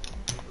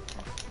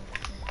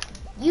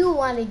 You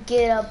want to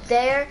get up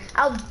there?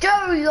 I'll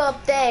throw you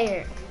up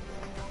there.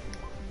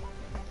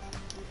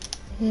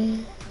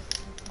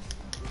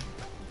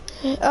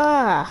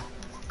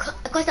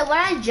 Because when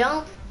I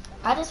jump,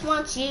 I just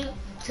want you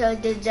to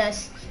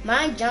just,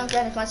 my jump,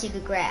 I just want you to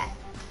grab.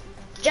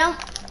 Jump.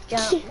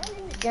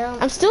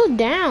 I'm still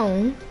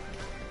down.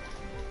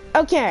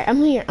 Okay,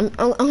 I'm here. I'm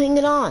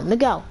hanging on.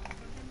 Let's go.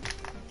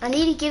 I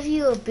need to give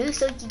you a boost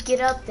so you can get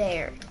up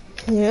there.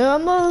 Yeah,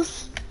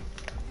 almost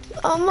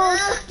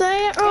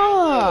there.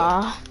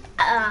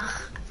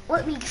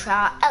 Let me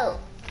try. Oh.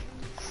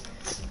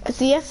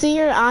 See, I see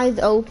your eyes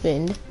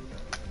opened.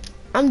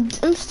 I'm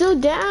still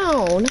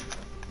down.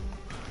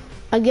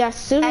 I guess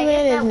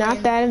Superman is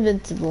not that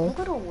invincible. I'm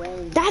gonna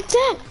win. That's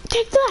it.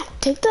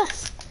 Take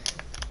this.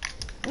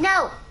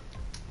 No.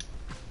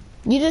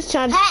 You just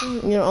tried to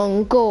shoot your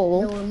own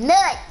goal. No,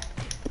 nut.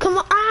 Come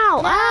on.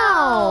 Ow. No.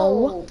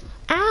 Ow.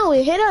 Ow,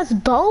 it hit us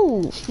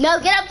both. No,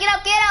 get up.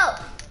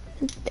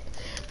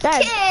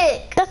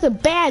 That's a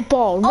bad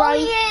ball, right?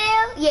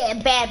 Oh yeah,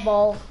 bad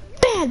ball.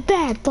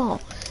 Bad ball.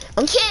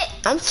 I'm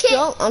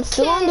still on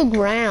the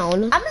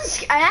ground.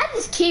 I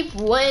just keep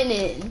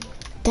winning.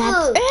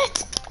 That's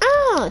it.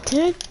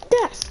 Take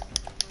this.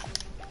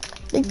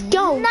 Let's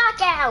go.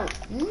 Knockout.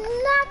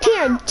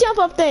 Here, jump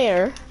up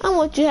there. I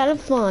want you having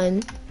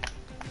fun.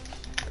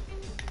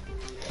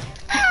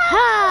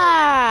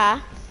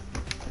 Ha!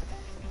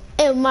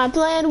 And my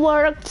plan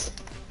worked.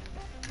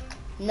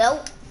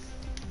 Nope.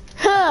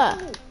 Huh.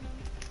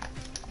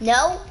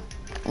 No.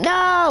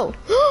 No.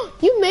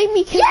 You made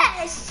me kick.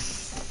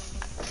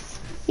 Yes.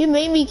 You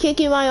made me kick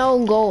in my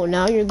own goal.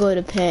 Now you're going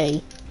to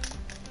pay.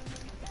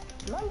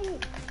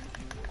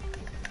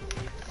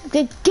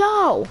 Good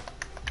go.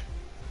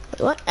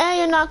 What? Hey,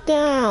 you're knocked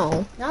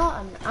down. No,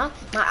 I'm not.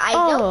 My eyes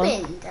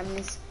opened. I'm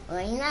just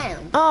laying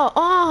down.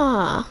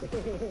 Oh,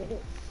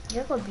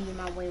 You're gonna be in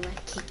my way when I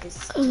kick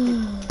this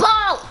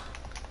ball.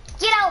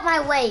 Get out my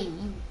way,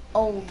 you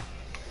old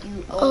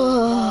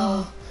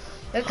ball.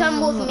 You're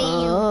coming with me,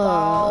 you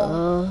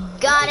ball.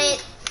 Got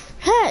it.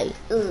 Hey.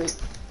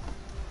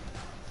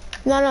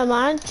 None of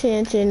my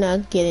chance you're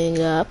not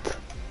getting up.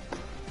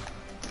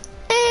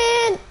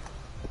 And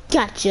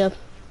gotcha.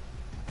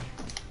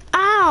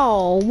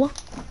 Ow.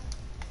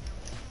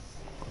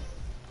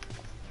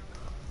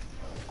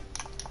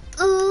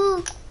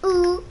 Ooh,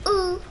 ooh,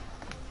 ooh.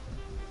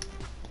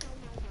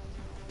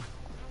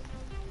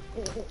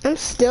 I'm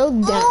still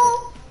down.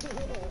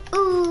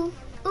 Ooh,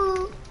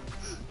 ooh.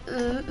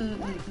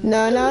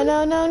 No.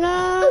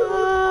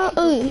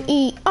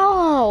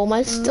 Oh,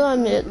 my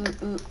stomach.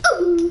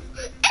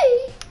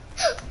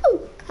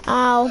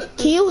 Ow.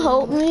 Can you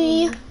help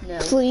me? No.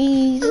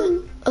 Please.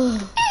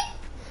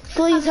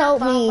 Please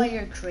help me.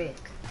 Your trick.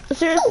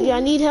 Seriously, I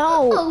need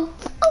help.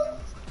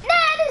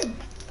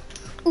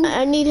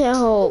 I need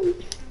help.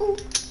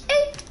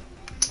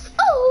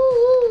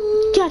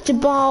 Gotcha,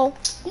 ball.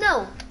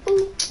 No.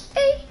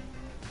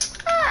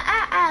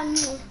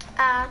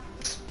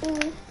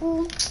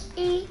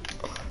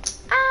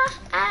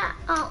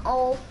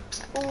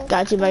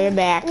 Got you by your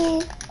back.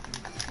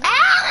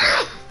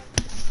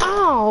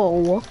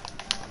 Ow.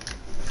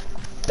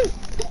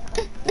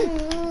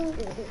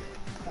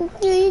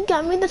 You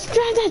got me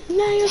distracted.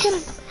 Now you're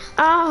gonna.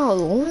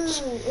 Ow.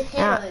 It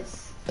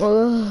hurts.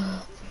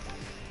 Ugh.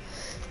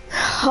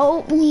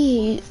 Help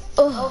me.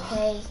 Ugh.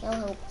 Okay, I'll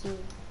help you.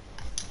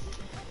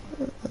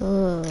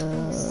 Let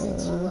me sit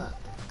you up.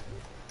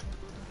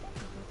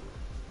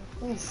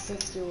 Let me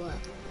sit you up.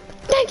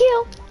 Thank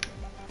you.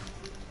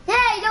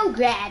 Hey, don't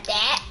grab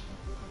that.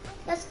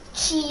 That's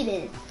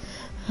cheating.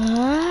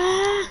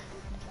 Ah.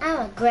 I'm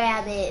gonna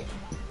grab it.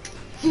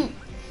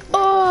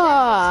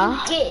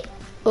 Oh. Get.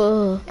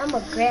 I'm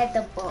gonna grab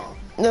the ball.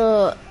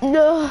 No.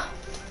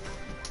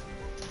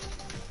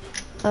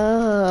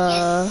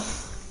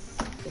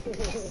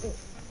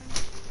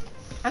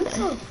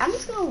 I'm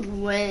just gonna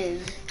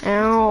win.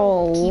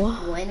 Ow.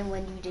 Keep winning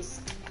when you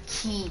just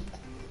keep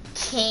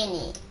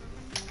canning.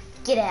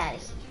 Get out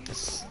of here.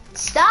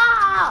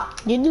 Stop!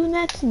 You doing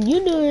that?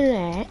 You doing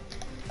that?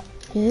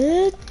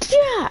 Yeah.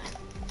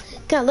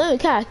 Got a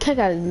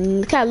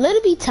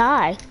little bit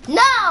tie.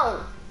 No!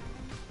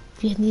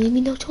 You need me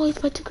no choice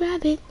but to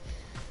grab it.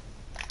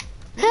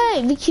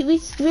 Hey, we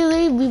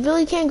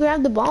really can't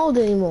grab the ball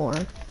anymore.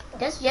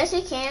 Yes,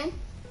 you can.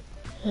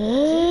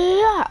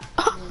 Yeah.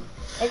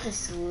 It's a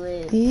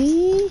slip.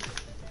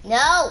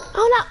 No!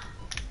 Oh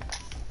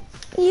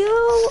no!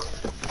 You.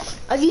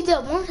 If you do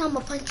it one time, I'm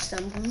gonna punch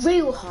some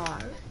real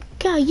hard.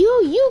 God,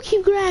 you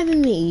keep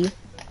grabbing me.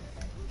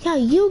 God,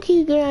 you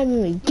keep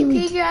grabbing me. You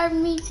keep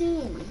grabbing me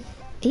too.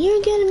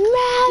 You're getting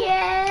mad.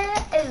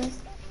 Yes.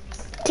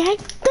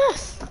 Take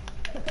this.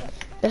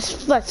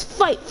 Let's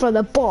fight for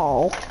the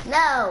ball.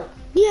 No.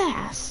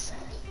 Yes.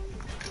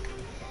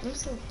 I'm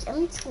so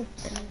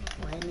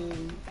keep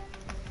winning.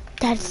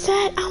 That's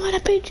it. I wanna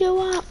beat you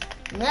up.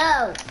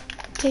 No.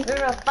 Okay.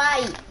 We're a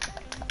fight.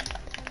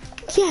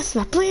 Yes,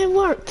 my plan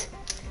worked.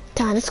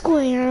 Time to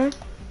square.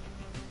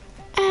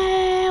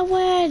 And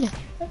win.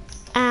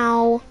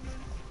 Ow.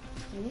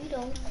 You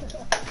don't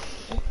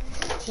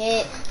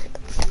hit.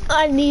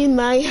 I need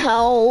my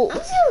help. I'm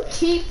just gonna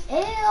keep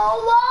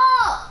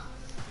up.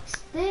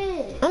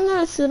 Spit. I'm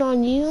gonna sit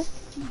on you.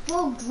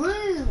 Bro,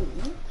 Drew.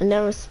 I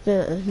never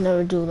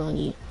do it on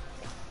you.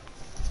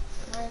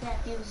 How does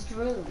that feels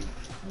Drew?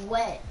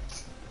 Wet.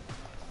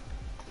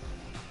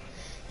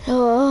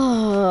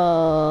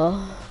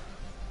 Oh,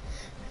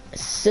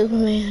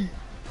 Superman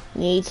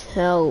needs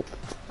help.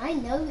 I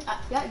know.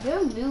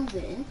 You're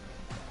moving.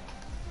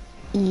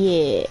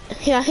 Yeah.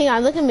 Hang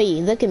on. Look at me.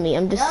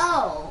 I'm just.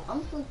 No.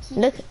 I'm gonna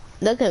keep.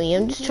 Look at me.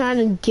 I'm just trying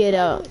to get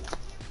up.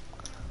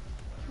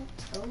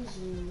 I told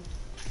you.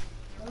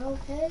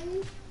 Okay.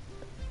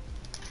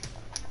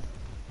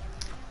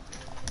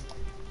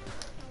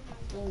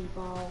 Game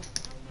ball.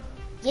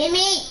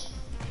 Gimme.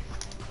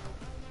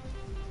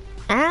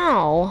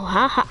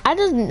 Ow! I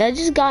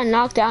just got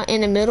knocked out in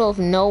the middle of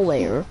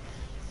nowhere.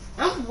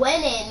 I'm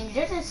winning.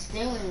 You're just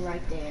stewing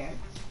right there.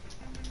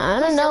 I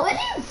don't know. What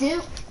do you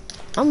do?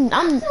 I'm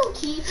still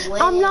keep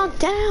winning. I'm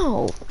knocked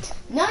out.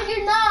 No,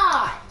 you're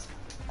not.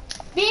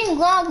 Being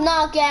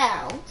knocked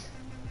out.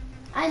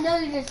 I know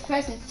you're just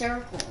pressing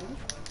circle.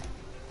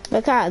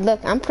 Look,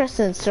 I'm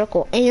pressing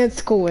circle and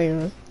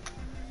square.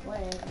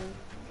 Whatever.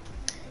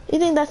 You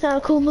think that's not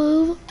a cool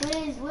move?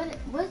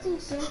 What do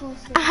circles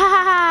do?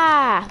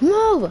 Ah,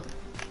 move!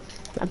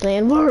 My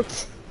plan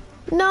worked.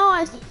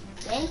 No,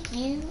 Thank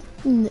you.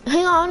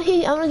 hang on.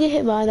 I'm gonna get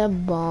hit by the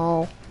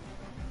ball.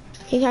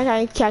 Hey,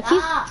 can I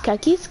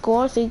keep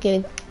score so you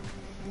can...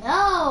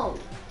 No.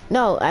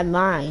 No, at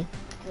mine.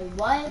 Wait,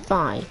 what?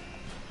 Fine.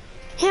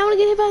 Hey, I want to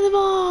get hit by the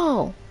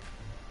ball.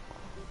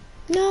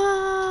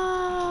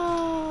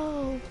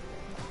 No.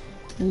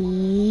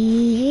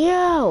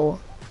 Yo.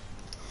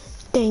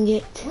 Dang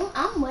it.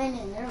 I'm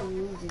winning. They're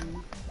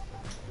losing.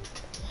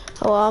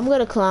 Oh, well, I'm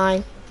gonna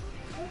climb.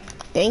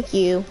 Thank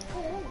you.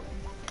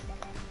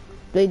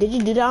 Wait, did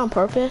you do that on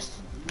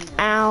purpose? No.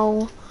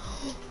 Ow.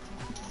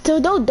 So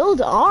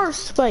those are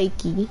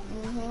spiky.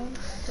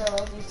 So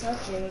if you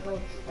touch it,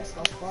 let's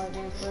go farther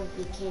until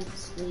we can't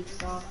sleep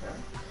soccer.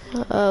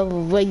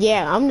 But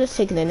yeah, I'm just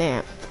taking a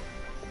nap.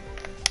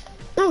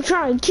 I'll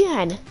try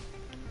again.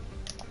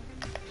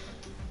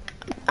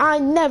 I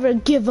never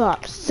give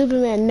up.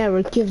 Superman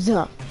never gives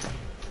up.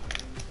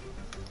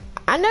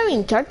 I never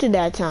even touched it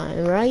that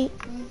time, right?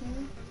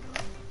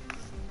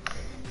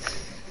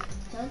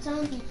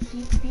 Sometimes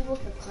people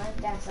can climb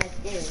that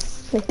like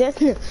this. Like this?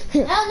 No,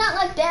 not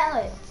like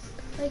that.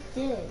 Like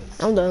this.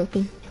 I'm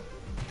dunking.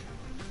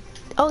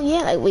 Oh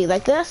yeah, like wait,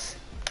 like this?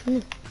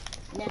 Never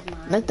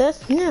mind. Like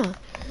this? Yeah.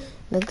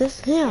 Like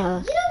this?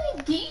 Yeah.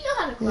 Do you know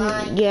how to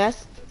climb?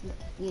 Yes.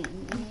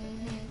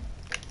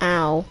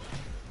 Ow.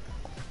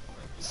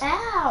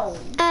 Ow.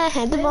 I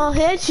had the ball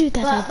hit you.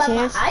 That's my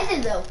chance. I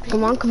did though.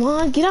 Come on, come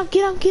on. Get up,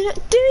 get up, get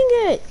up. Dang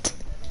it.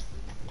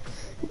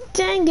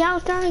 Dang, I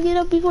was trying to get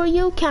up before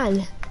you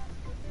can.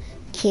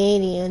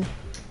 Canyon.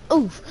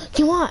 Oof.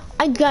 Come on.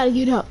 I gotta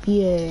get up.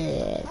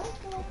 Yeah.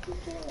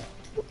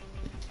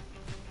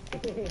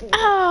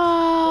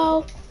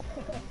 Ow.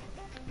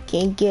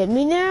 Can't get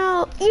me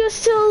now. You're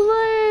so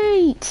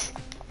late.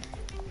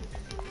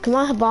 Come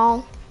on,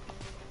 ball.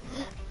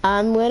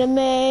 I'm gonna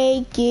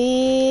make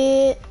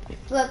it.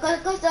 Look,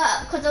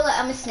 cause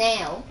I'm a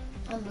snail.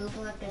 I'm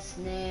moving like a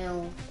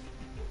snail.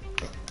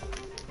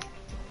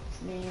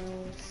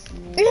 Snail.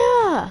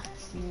 Yeah.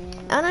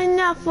 Snail. And I'm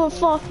not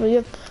fall for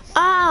you.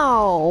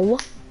 Ow.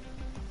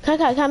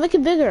 Can I make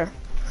it bigger?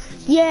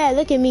 Yeah,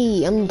 look at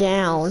me. I'm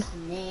down.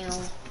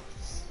 Snail.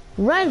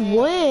 Red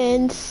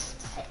wins.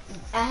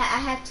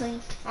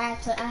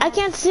 I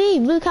can't see.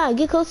 Blue Kai,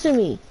 get close to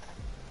me.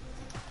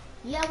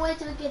 Yeah, wait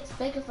till it gets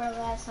bigger for the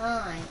last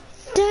time.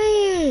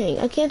 Dang,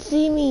 I can't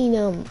see me.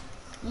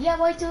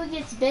 Yeah, wait till it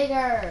gets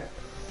bigger.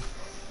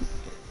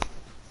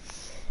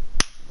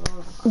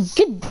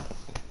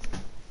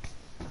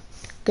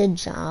 Good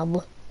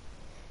job.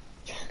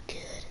 Yeah,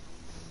 good.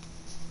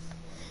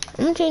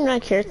 I'm gonna change my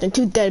character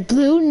to the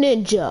blue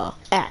ninja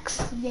X.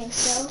 You think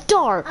so?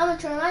 Start. I'm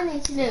gonna turn my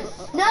ninja to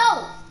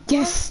no.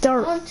 Yes,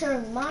 start. I'm gonna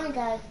turn my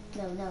guy.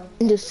 No.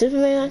 Into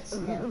Superman.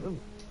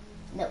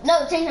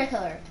 No. Change my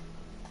color.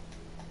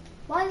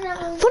 Why is that?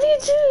 What do you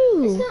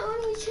do? It's not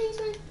letting me change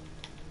my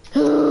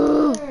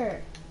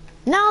color.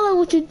 Now look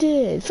what you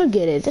did.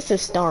 Forget it. That's a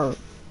start.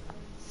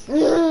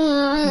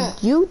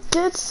 You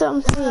did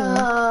something.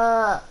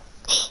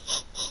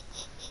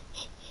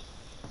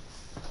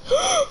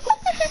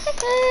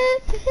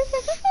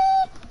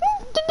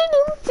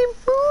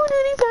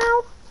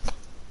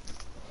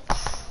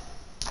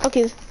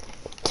 Okay,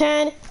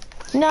 10,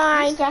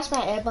 9. Scratch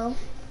my elbow.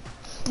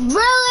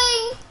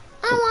 Really?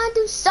 I want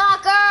to do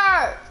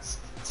soccer.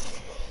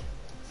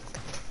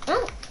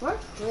 We're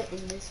good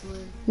in this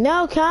one.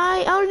 No,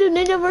 Kai. I want to do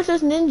ninja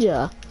versus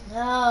ninja.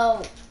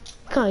 No.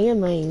 Kai, you're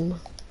lame.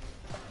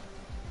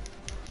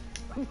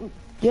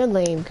 You're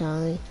lame,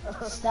 Kai.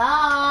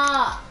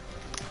 Stop.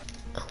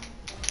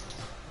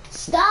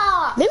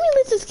 Stop. Maybe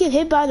let's just get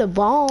hit by the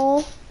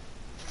ball.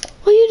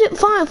 Well, you did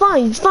fine.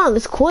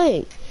 Let's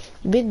quit.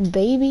 You big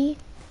baby.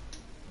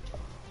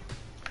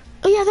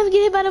 Oh yeah, let me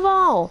get hit by the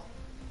ball.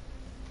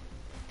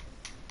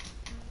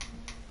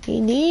 Do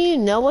you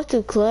know what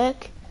to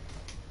click?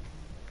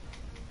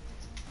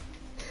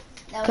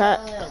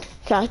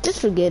 Okay,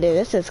 just forget it.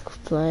 Let's just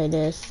play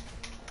this.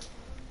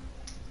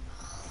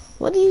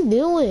 What are you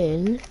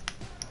doing?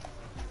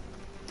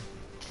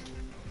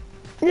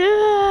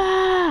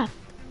 Ah!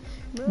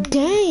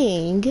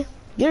 Dang!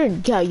 You're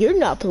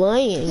not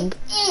playing.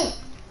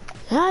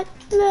 What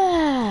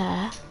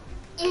the?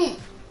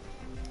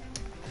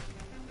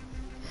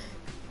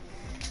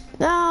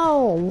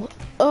 No!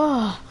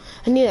 Oh,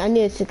 I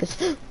need to take a.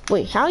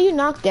 Wait, how are you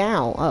knocked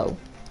down? Oh!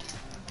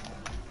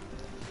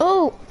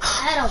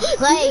 I don't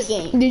play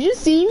game. Did you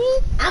see me?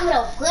 I'm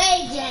gonna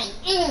play game.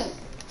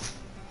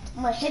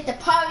 I'm gonna hit the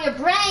part of your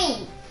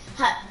brain.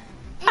 Hut.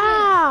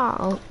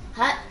 Ow!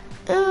 Hut.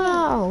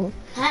 Ow!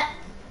 Hut.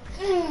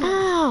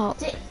 Ow!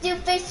 Do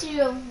face to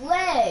your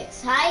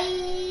legs. Hi.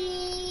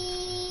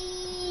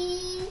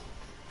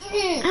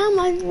 Ow,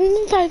 my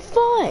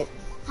foot!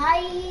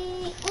 Hi.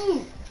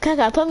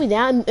 Kaka, put me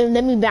down and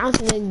let me bounce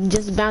and then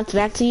just bounce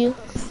back to you.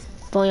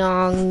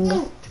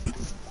 Boing.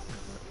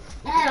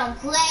 I don't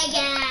play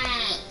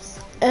games.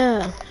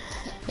 Not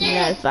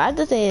if I have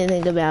to say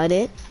anything about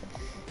it.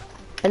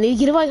 I need to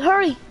get away.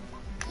 Hurry!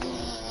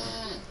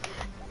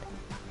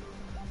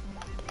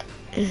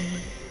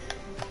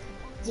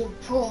 You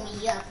pull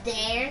me up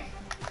there.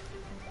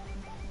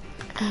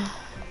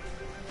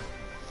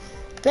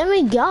 Let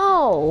me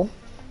go.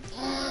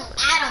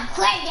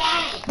 play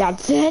games.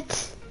 That's it.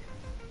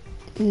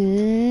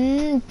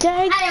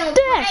 Take I don't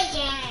this. play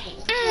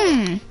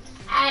games.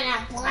 I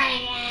don't play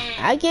games.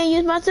 I can't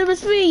use my super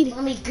speed.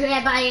 Let me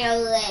grab by your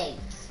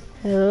legs.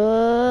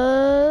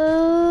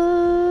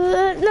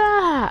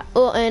 Nah.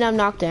 Oh, and I'm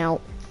knocked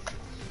out.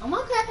 I'm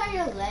gonna grab by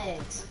your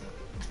legs.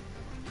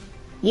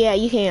 Yeah,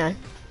 you can.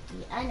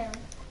 Yeah, I know.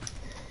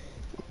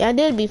 I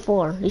did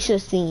before. You should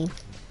have seen.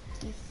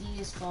 You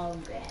just fall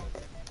and grab.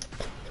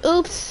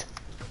 Oops.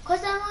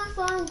 Cause I want to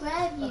fall and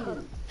grab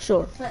you.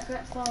 Sure.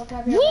 Fall,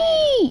 grab your legs.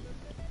 Whee!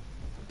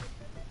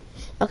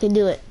 Okay,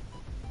 do it.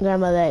 Grab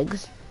my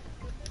legs.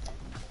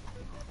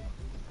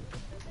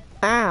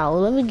 Ow,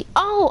 let me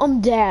oh,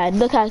 I'm dead.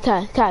 Look,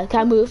 can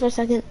I move for a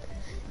second?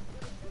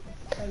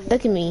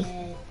 Look at me.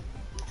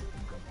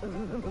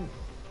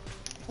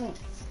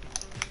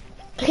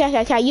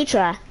 Okay, you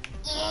try.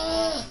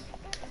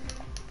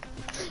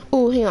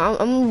 Oh, hang on,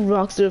 I'm gonna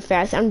walk through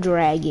fast. I'm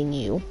dragging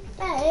you.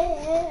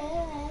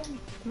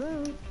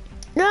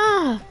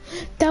 Nah,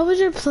 that was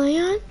your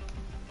plan?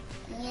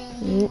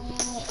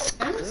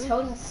 I'm just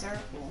holding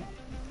circle.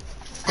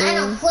 I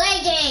don't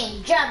play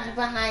games. Drop you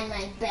behind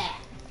my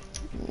back.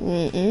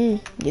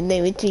 You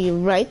name it to you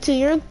right to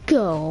your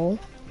goal.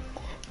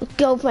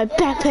 Go for my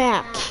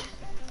backpack.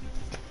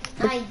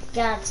 I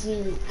got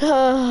you.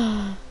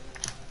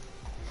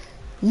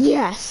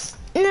 Yes.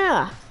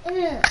 Nah.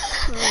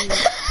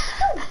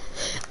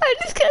 I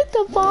just got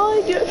the ball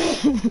in your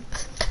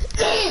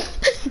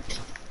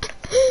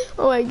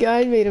oh my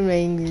god, I made him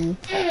angry.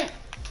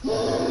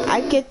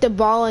 I get the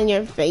ball in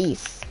your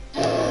face.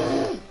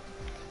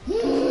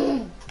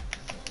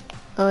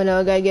 Oh no,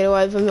 I gotta get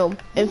away from him.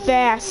 And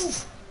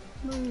fast.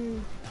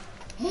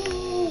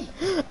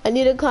 I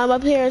need to climb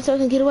up here so I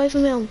can get away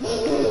from him.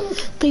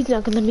 He's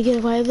not gonna let me get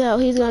away though.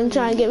 He's gonna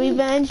try and get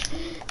revenge.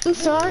 I'm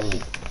sorry.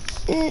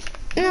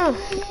 No.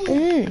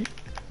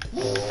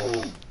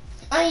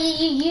 Oh,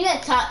 you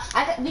gotta talk.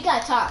 We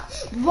gotta talk.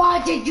 Why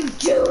did you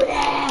do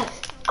that?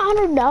 I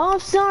don't know. I'm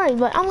sorry,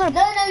 but I'm gonna.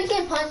 No, you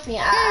can't punch me.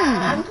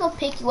 I'm gonna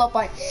pick you up.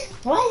 Why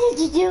did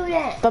you do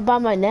that? But by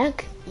my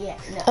neck? Yeah.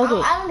 No,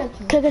 Okay. I don't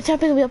know. Can I try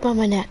picking me up by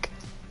my neck?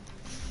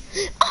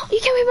 Oh, you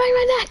got me by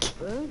my neck.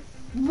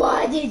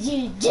 Why did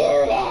you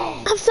do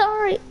that? I'm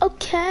sorry.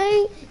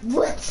 Okay.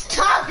 Let's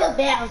talk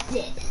about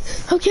it.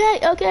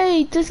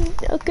 Okay. Just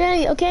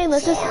okay.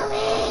 Let's just. Tell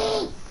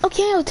me.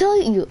 Okay, I'll tell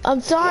you.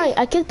 I'm sorry.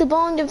 I kicked the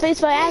ball in your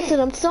face by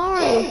accident. I'm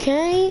sorry.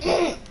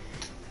 Okay.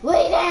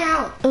 Lay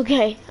down.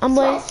 Okay. I'm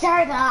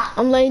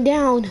laying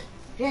down.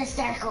 In a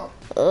circle.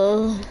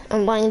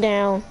 I'm laying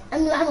down.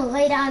 I'm gonna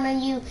lay down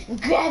on you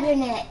and grab your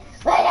neck.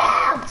 Lay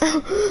down.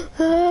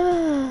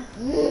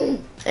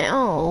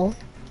 Ow.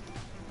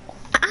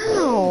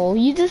 Ow.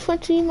 You just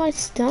went to eat my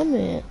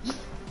stomach.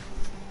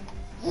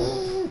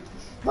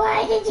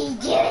 Why did you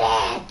do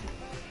that?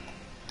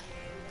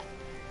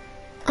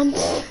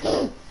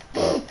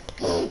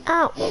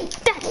 Ow.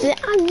 That's it.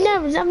 I'm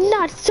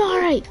not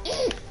sorry.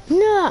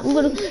 No, I'm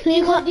gonna. Do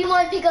you want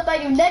to pick up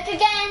on your neck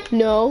again?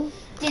 No.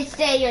 Just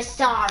say you're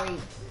sorry.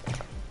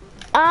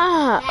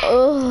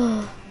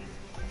 Am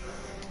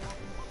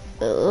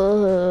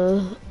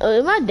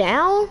I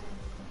down?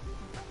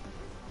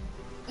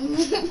 I'm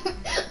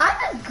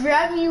just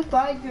grabbing you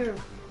by your.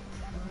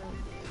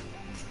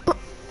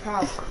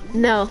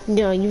 No,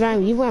 you ran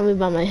me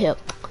by my hip.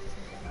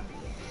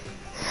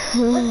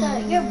 What the?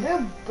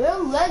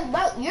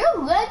 Your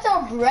legs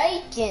are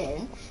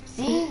breaking.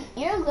 See,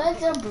 your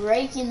legs are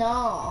breaking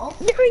off.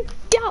 There we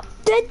go.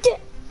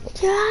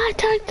 Yeah,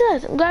 take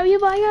this. Grab you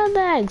by your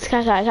legs.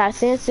 Can I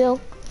stand still?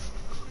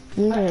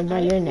 I'm grabbing by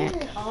your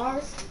neck.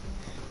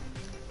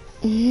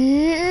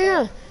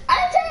 Yeah.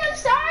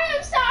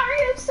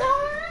 I'm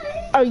sorry.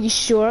 Are you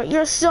sure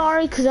you're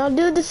sorry? Because I'll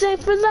do the same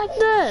for like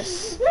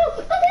this. No,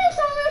 okay,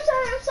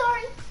 I'm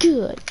sorry.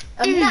 Good.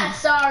 I'm not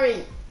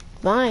sorry.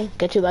 Fine.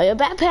 Got you by your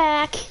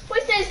backpack.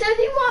 Wait, so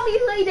do you want me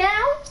to lay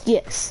down?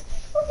 Yes.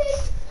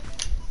 Okay.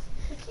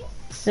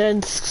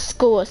 Then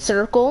go a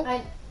circle.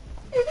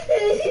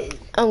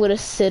 I'm gonna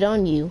sit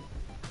on you.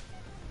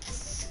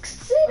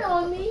 Sit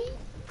on me?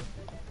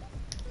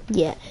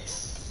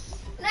 Yes.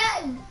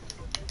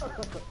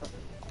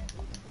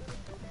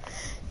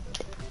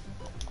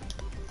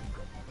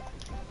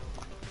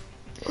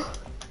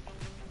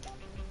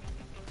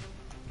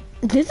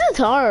 This is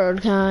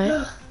hard,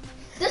 Kai.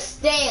 Just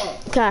stand.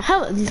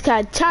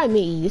 Kai, try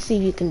me to see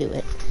if you can do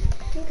it.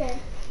 Okay.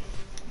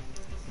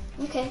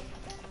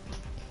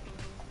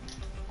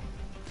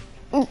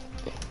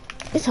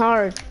 It's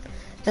hard.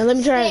 Now let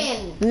me try.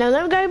 Stand. Now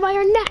let me grab you by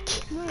your neck.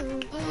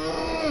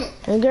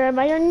 Let me grab you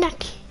by your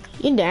neck.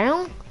 You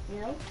down?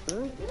 No.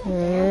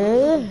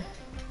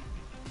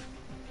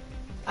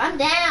 I'm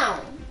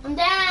down.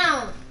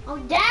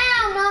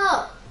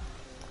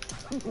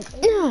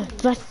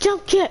 Up. Let's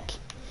jump kick.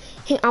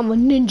 Hey, I'm a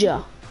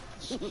ninja.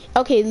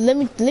 Okay, let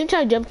me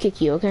try to jump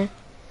kick you, okay?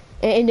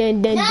 And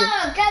then No,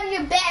 grab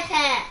your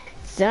backpack.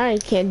 Sorry,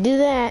 can't do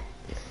that.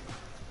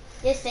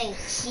 This ain't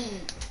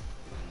cheap.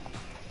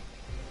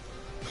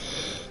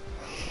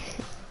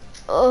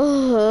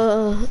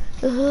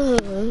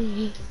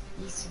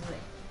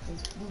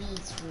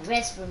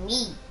 rest for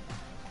me.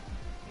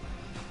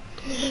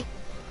 These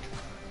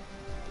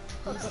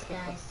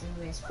guys do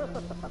rest for me.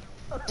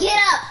 Get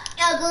up,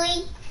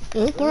 ugly!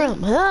 Take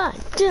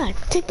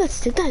this,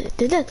 take that,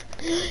 take that.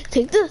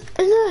 Take this,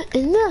 and that,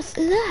 and this,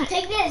 and that.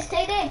 Take this,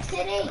 take this,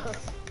 take this.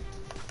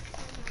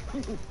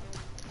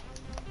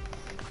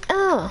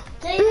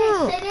 Take this,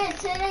 take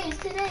this, take this,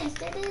 take this,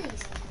 take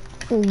this.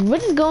 We're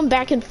just going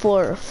back and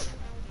forth.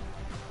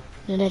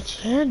 And that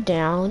chair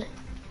down.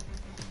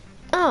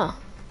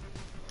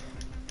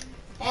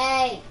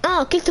 Hey.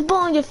 Kick the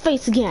ball in your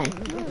face again.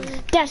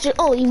 That's your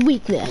only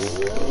weakness.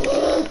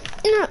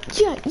 No,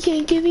 you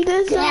can't give me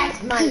this.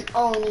 That's my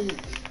only.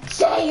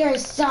 Say you're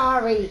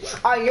sorry,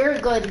 or you're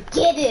going to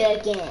get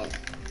it again.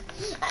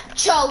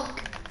 Choke.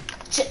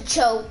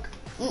 Choke.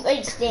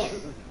 Wait, stand.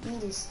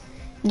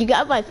 You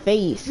got my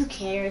face. Who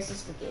cares?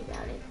 Just forget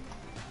about it.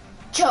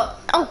 Choke.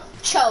 Oh,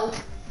 choke.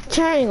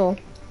 Triangle.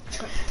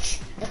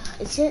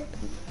 Is it?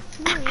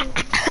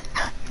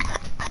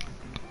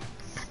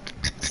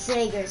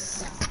 Say you're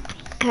sorry.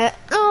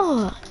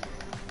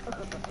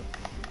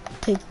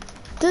 Take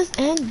this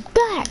and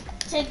that.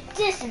 Take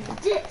this and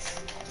this.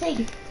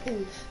 Take.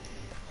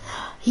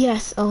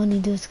 Yes, all I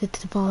need to do is get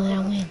to the ball and I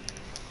win.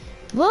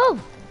 Whoa!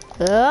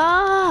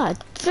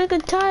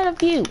 Freaking tired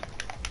of you.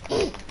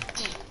 Good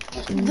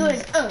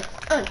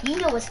as you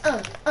know it's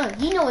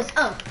you know it's you know it's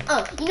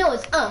you know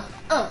it's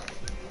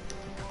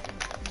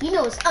you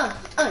know it's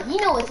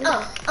you know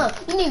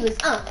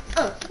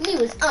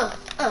it's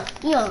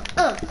you know it's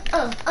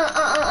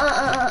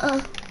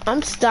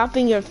I'm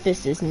stopping your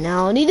fists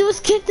now. All I need to do is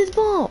kick this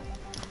ball.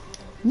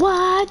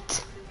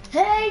 What?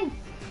 Hey!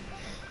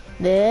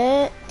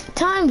 The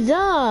time's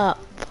up.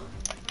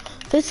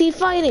 Let's see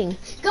fighting.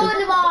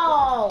 Golden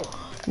ball!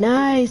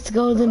 Nice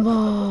golden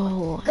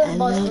ball. Golden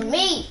ball's for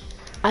me.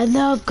 I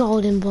love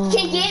golden ball.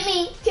 Can't get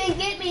me. Can't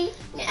get me.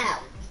 Now.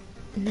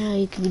 Now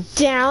you can be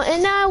down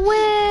and I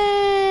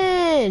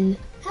win.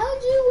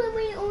 How'd you win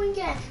when you only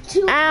got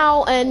 2?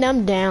 Ow, and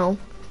I'm down.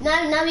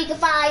 Now we can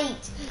fight.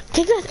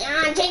 Take this.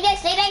 Take this.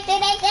 Stay there. Stay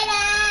there. Stay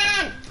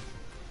there.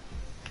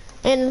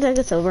 And I think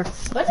it's over.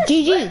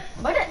 GG.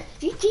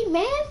 GG,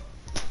 man.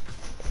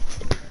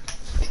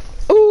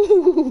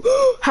 Ooh.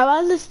 How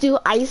about let's do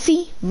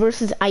icy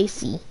versus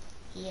icy?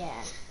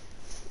 Yeah.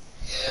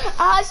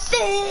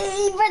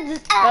 Icy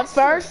versus icy. But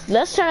first,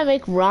 let's try to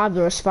make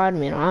Robin or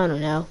Spider-Man. I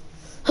don't know.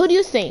 Who do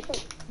you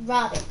think?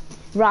 Robin.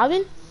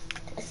 Robin?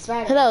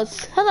 Spider-Man.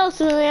 Hello,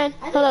 Superman.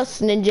 Hello,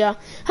 Ninja.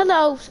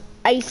 Hello,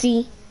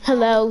 Icy.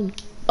 Hello,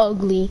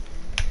 Ugly.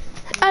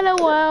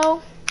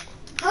 Hello.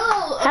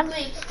 Hello,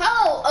 ugly.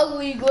 Hello,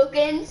 ugly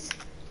lookins.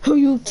 Who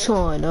you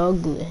calling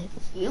ugly?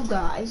 You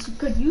guys,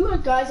 because you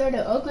guys are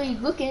the ugly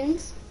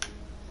lookins.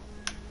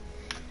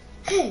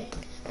 Hey,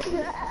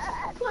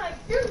 what?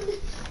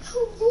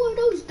 Who are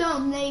those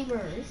dumb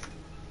neighbors?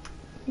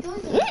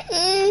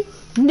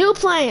 New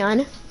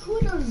plan. Who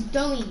are those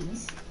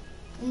dummies?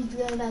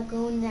 About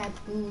going in that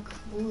blue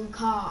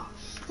car.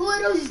 Who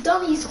are those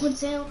dummies,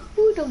 Quinsail?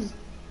 Who are those?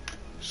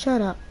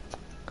 Shut up.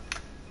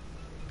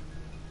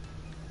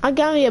 I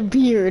got me a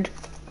beard.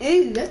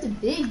 Ew, that's a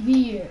big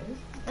beard.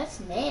 That's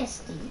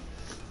nasty.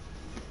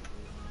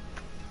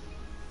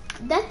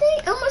 That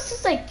thing almost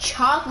looks like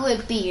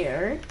chocolate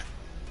beard.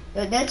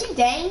 Don't you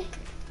think?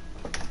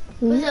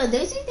 Don't you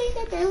think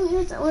that thing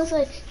was almost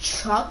like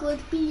chocolate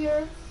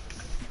beard?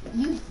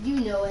 You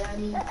know what I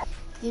mean,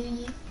 do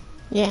you?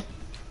 Yeah.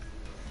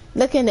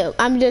 Look at it.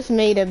 I'm just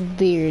made a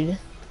beard.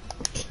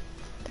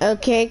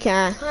 Okay,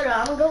 can Hold on,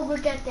 I'm gonna go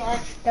look at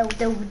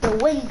the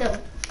window.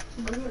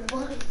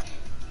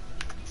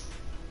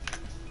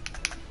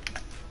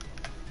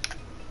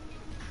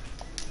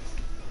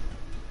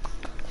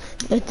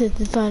 It's a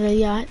fire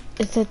yacht.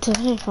 It's a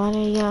fire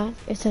yacht.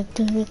 It's a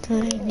fire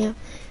yacht.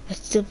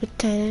 It's a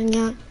fire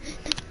yacht.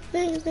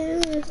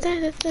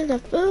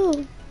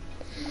 Boom.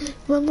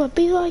 What would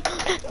be like,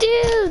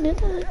 dude?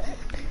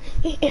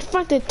 If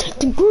I could take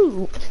the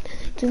group,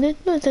 then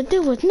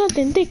there was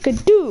nothing they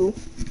could do.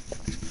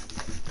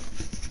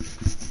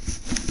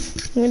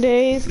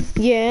 Days,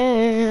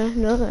 yeah,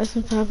 no, that's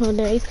in 5 more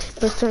days,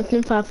 but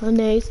something 5 more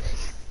days.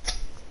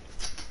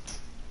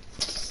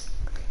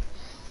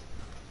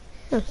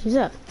 Oh, she's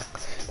up.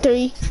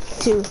 3,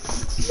 2,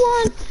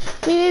 1.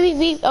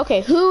 Beep.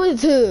 Okay, who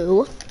is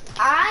who?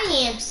 I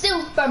am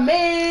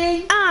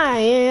Superman. I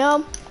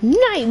am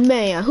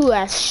Nightmare, who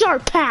has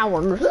sharp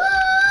power.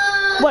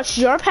 What's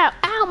your power?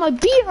 Ow, my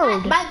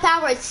beard! My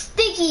power is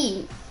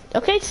sticky.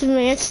 Okay,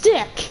 Superman,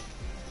 stick.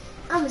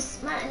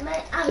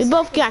 We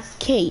both got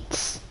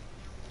capes.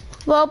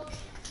 Well,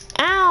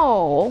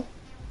 ow.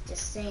 The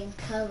same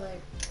color.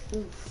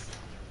 Oof.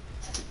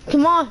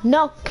 Come on,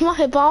 no, come on,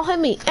 hit ball, hit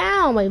me.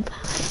 Ow, my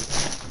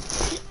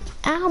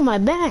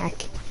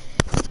back.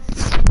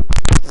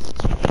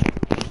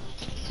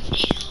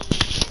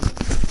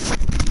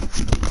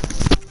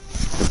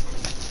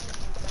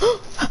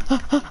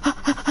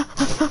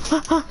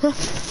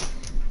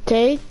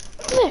 Take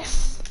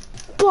this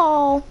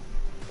ball.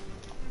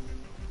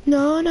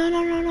 No.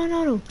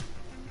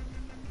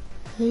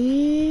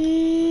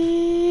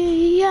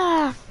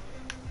 Yeah.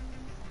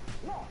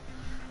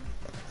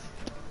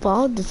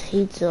 ball just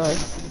hates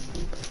us.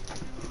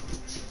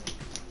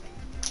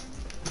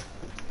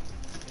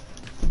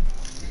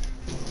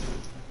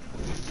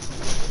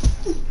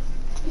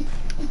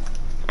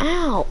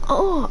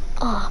 Ow!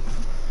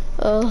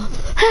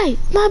 Hey,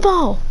 my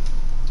ball!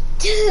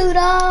 Dude,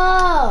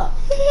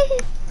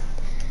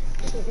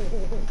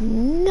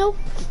 Nope.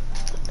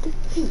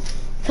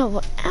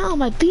 So, ow,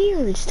 my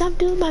beard! Stop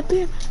doing my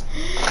beard.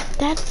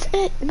 That's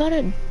it.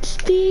 Gotta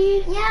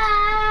speed.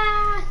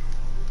 yeah!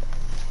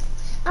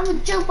 I'm gonna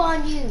jump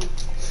on you.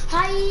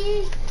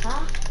 Hi.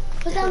 Huh?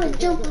 But I'm gonna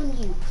jump on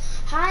you.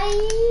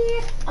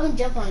 Hi. I'm gonna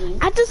jump on you.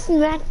 I just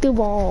smacked the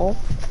ball.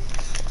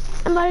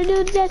 I'm gonna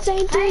do that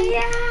same thing.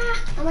 Hi.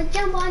 I'm gonna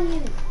jump on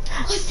you.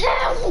 What's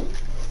that?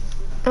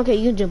 Okay,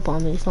 you can jump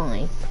on me,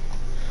 fine.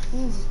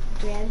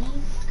 Grab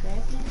you.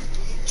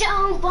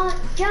 Jump on,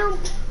 jump.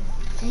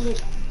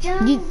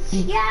 Jump.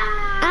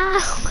 Yeah. Ow!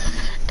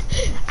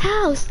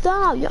 Ow,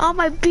 stop. You're on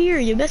my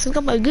beard. You're messing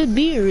up my good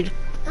beard.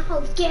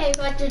 Okay,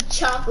 about the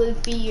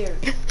chocolate beard.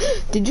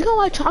 Did you know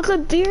my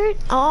chocolate beard?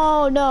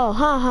 Oh, no.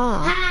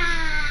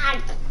 Ha.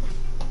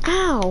 Ah,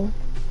 Ow.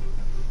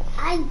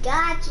 I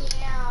got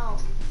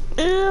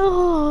you.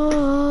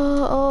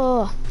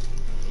 Ew.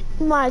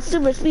 My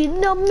super speed,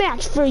 no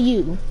match for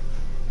you.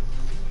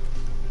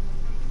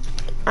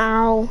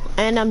 Ow.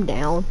 And I'm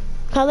down.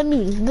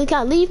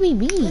 Leave me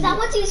be. Cause I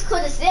want you to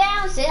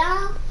sit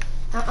down.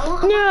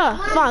 Yeah,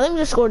 fine. Let me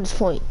just score this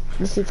point.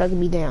 Let's see if I can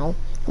be down.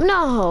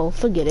 No,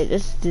 forget it.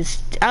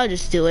 I'll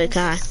just do it,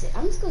 I'm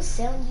just gonna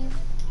sit on you.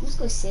 I'm just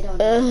gonna sit on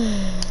you.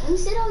 Let me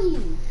sit on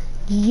you.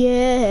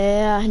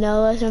 Yeah,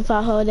 no less than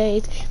 5 whole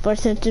days for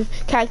Simpson.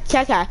 How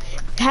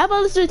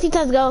about let's do it 10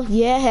 times ago?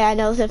 Yeah, I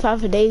know less than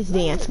 5 days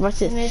dance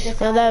versus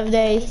 11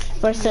 days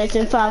for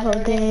Simpson 5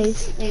 whole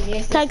days.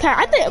 I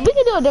think we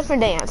can do a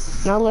different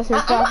dance. No less than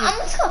 5. I'm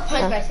just gonna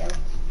punch myself.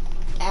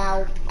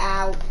 Ow,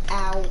 ow,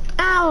 ow.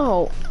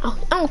 Ow! I'm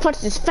gonna punch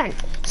this fence.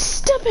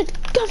 Stupid!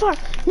 Go for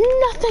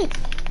nothing!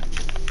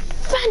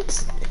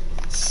 Fence!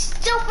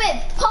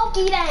 Stupid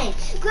pokey dang!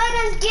 Let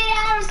us get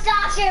out of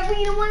stock here.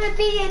 We don't want to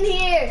be in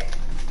here.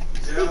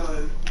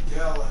 Yelling.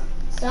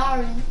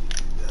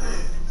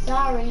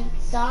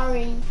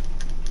 Sorry.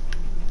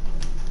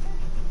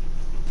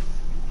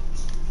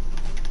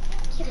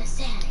 Get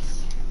us out of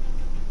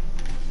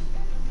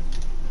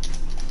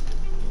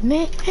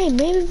here. Hey,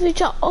 maybe if we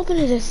try open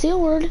it a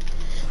sealward,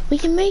 we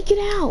can make it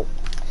out.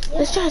 Yeah.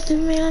 Let's try,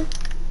 Superman.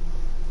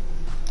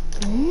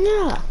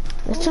 No.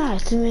 Let's try,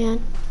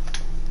 Superman.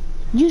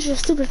 Use your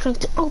super strength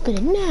to open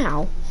it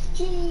now.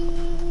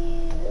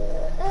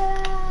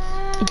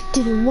 It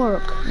didn't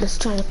work. Let's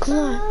try to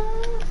climb.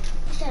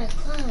 Let's try to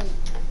climb.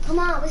 Come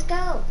on, let's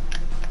go.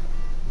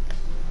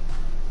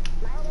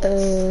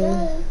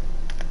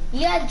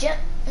 Yeah, jump.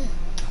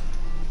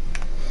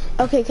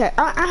 Okay. Should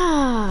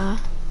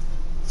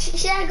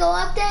I go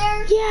up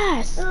there?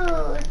 Yes.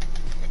 Oh.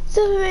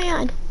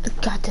 Superman. I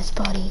got this,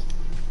 buddy.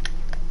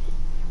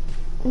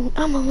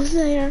 I'm almost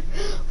there.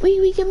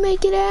 We can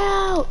make it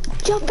out.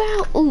 Jump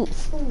out.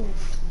 Oof.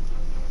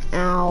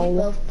 Ow. We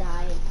both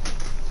died.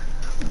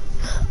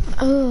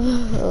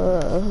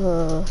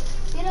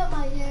 Get up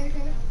my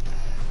character.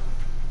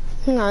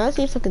 Hang on, let's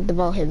see if the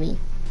ball hit me.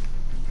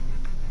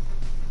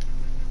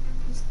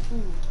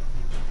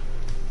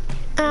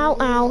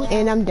 Ow,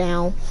 and I'm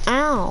down.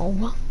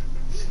 Ow.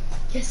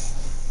 Yes.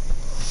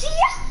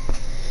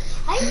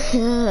 I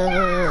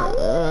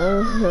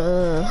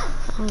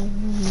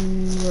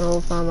don't know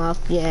if I'm off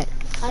yet.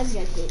 I just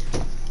got hit.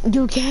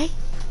 You okay?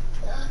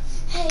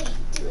 Hey,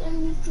 dude, I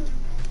need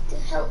to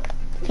help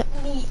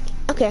me.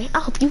 Okay,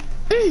 I'll help you.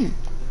 Thank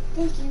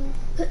you.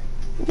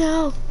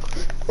 No.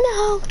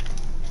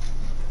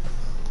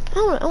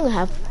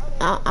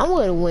 I'm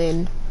gonna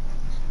win.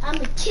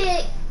 I'm a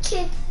kick.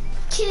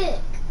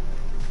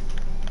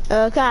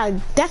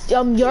 God, that's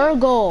your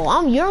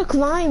goal. You're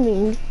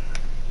climbing.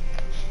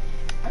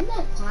 I'm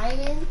not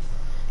climbing.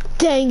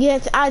 Dang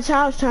it, I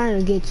was trying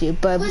to get you,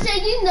 but But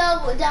then you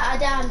know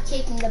that I'm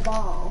kicking the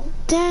ball.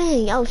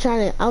 dang, I was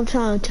trying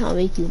to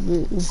make you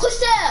lose. What's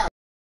that?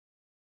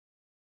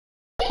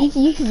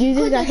 You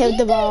just got hit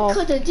the ball.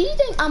 Do you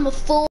think I'm a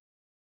fool?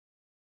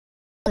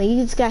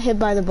 You just got hit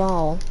by the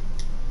ball.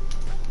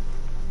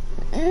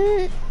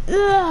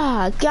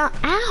 Ow!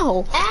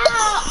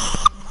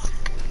 Ow!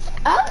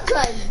 I'm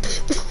good.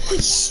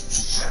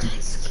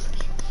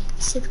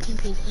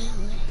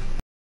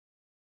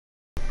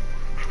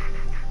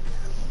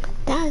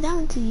 That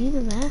was to you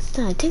the last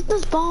time. Take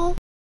this ball.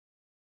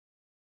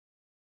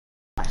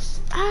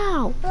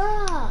 Ow!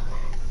 Ah,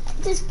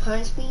 just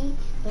punched me.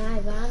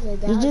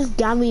 You just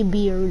got me a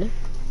beard.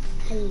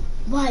 Hey,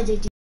 why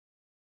did you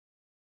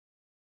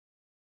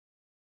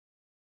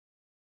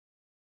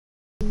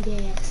do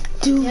that?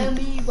 Do, Tell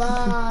me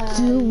why.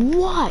 do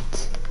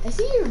what? I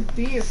see your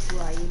beard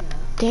flying up.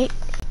 Take.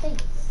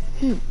 Thanks.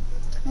 I'm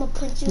gonna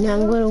punch you. Now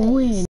I'm gonna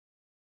win.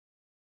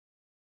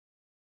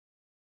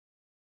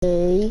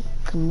 Okay,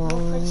 come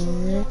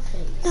on.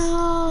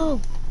 No!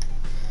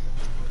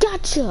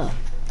 Gotcha!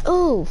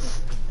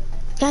 Oof!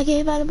 Gotta get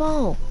hit by the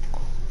ball.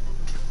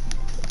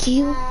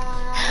 You.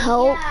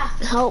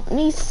 Help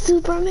me,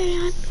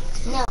 Superman.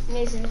 No.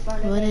 Listen for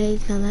the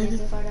days.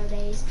 Listen for the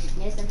days.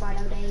 Listen for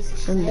the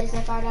days.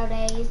 Listen for the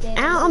days.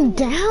 Ow, I'm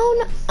down.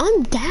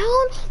 I'm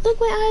down. Look,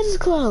 my eyes is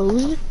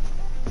closed.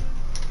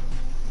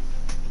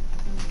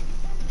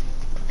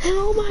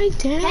 How am I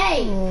down?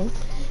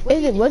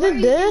 Hey. Was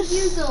it this?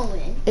 You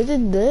going? Is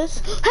it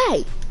this?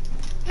 Hey!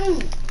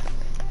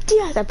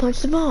 Yes, I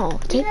punched the ball.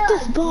 Take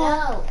this ball.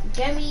 No,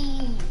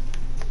 Jimmy.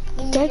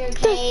 Take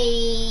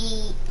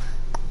this.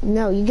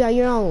 No, you got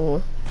your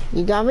own.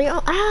 You got me.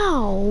 Oh,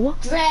 ow!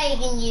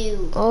 Dragging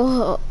you.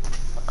 Oh.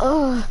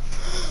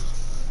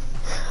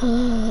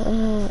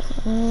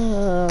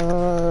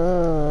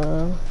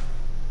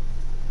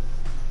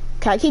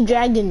 Can I keep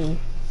dragging me?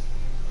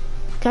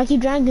 Can I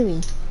keep dragging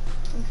me?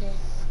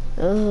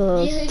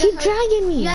 Okay. Keep dragging me.